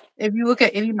 if you look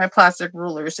at any of my plastic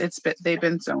rulers, they've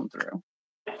been sewn through.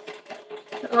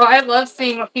 Well, I love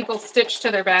seeing what people stitch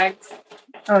to their bags.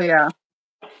 Oh yeah.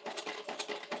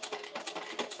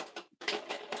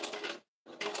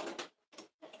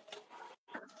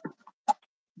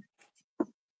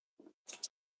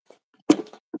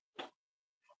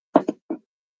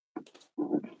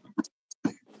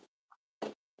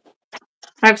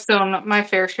 I've sewn my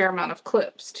fair share amount of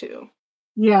clips too.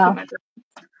 Yeah.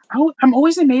 I'm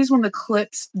always amazed when the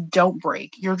clips don't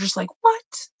break. You're just like,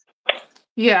 what?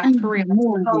 Yeah, for real.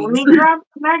 Oh, let me grab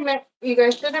the magnet. You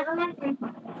guys should have reminded me.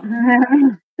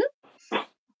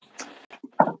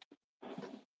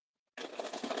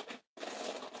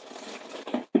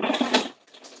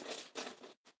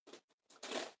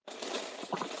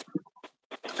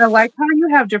 I like how you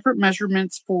have different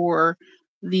measurements for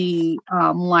the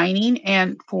lining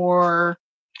and for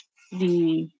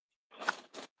the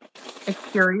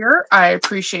exterior. I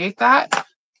appreciate that.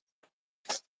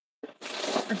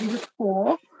 I think it's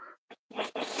cool.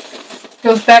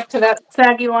 Goes back to that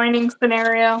saggy lining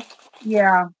scenario.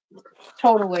 Yeah,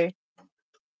 totally.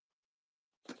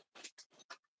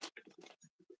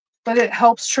 But it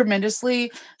helps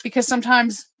tremendously because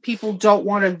sometimes people don't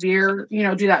want to veer,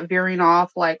 do that veering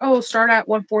off, like, oh, start at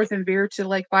 1/4 and veer to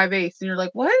like 5/8, and you're like,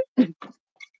 what?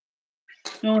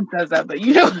 No one says that, but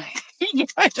you know, I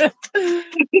don't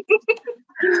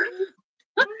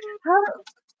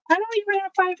even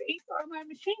have 5/8 on my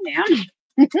machine now.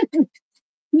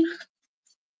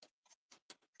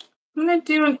 I'm gonna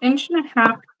do 1.5 inches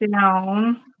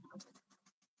down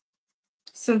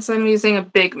since I'm using a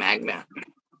big magnet.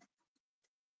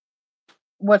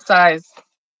 What size?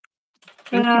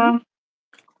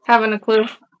 Haven't a clue.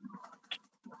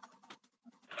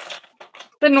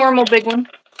 The normal big one.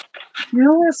 You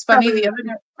know what's funny? The other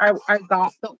day, I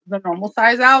got the normal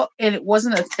size out, and it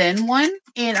wasn't a thin one,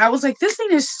 and I was like, "This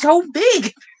thing is so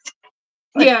big."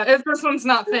 Like, yeah, this one's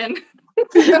not thin.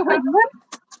 Like, what?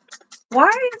 Why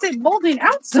is it bulging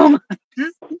out so much?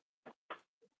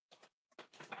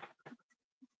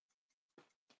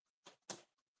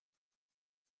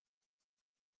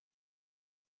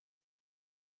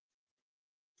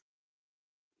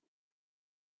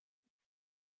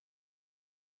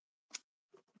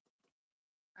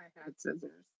 I had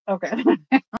scissors. Okay.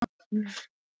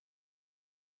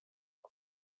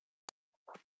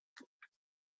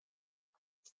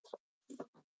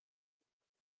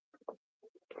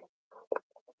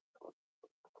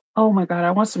 Oh my god,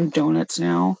 I want some donuts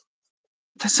now.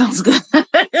 That sounds good.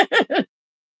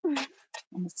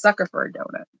 I'm a sucker for a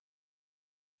donut.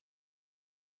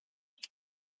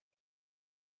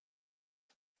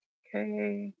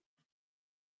 Okay.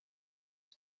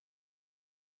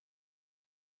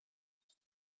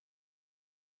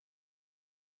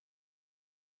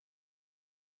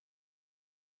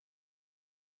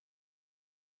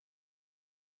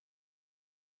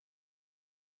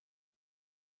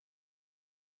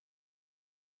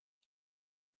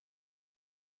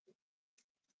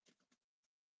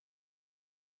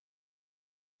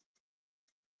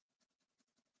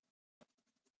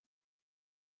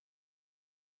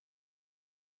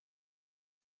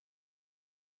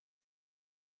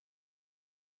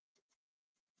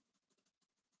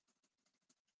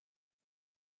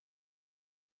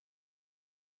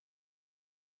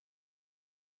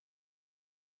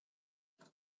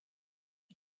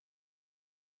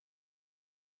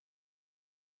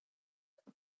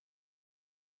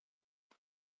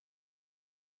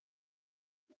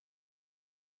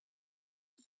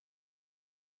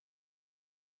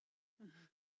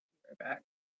 Right back.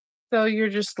 So you're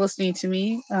just listening to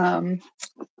me.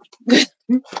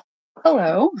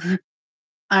 Hello.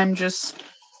 I'm just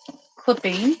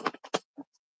clipping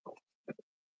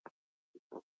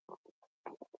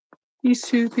these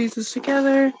two pieces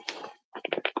together.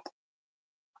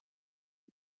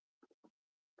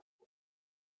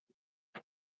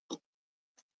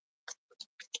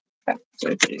 I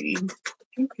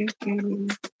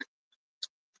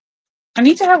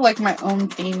need to have like my own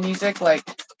theme music, like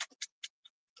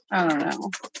I don't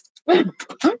know.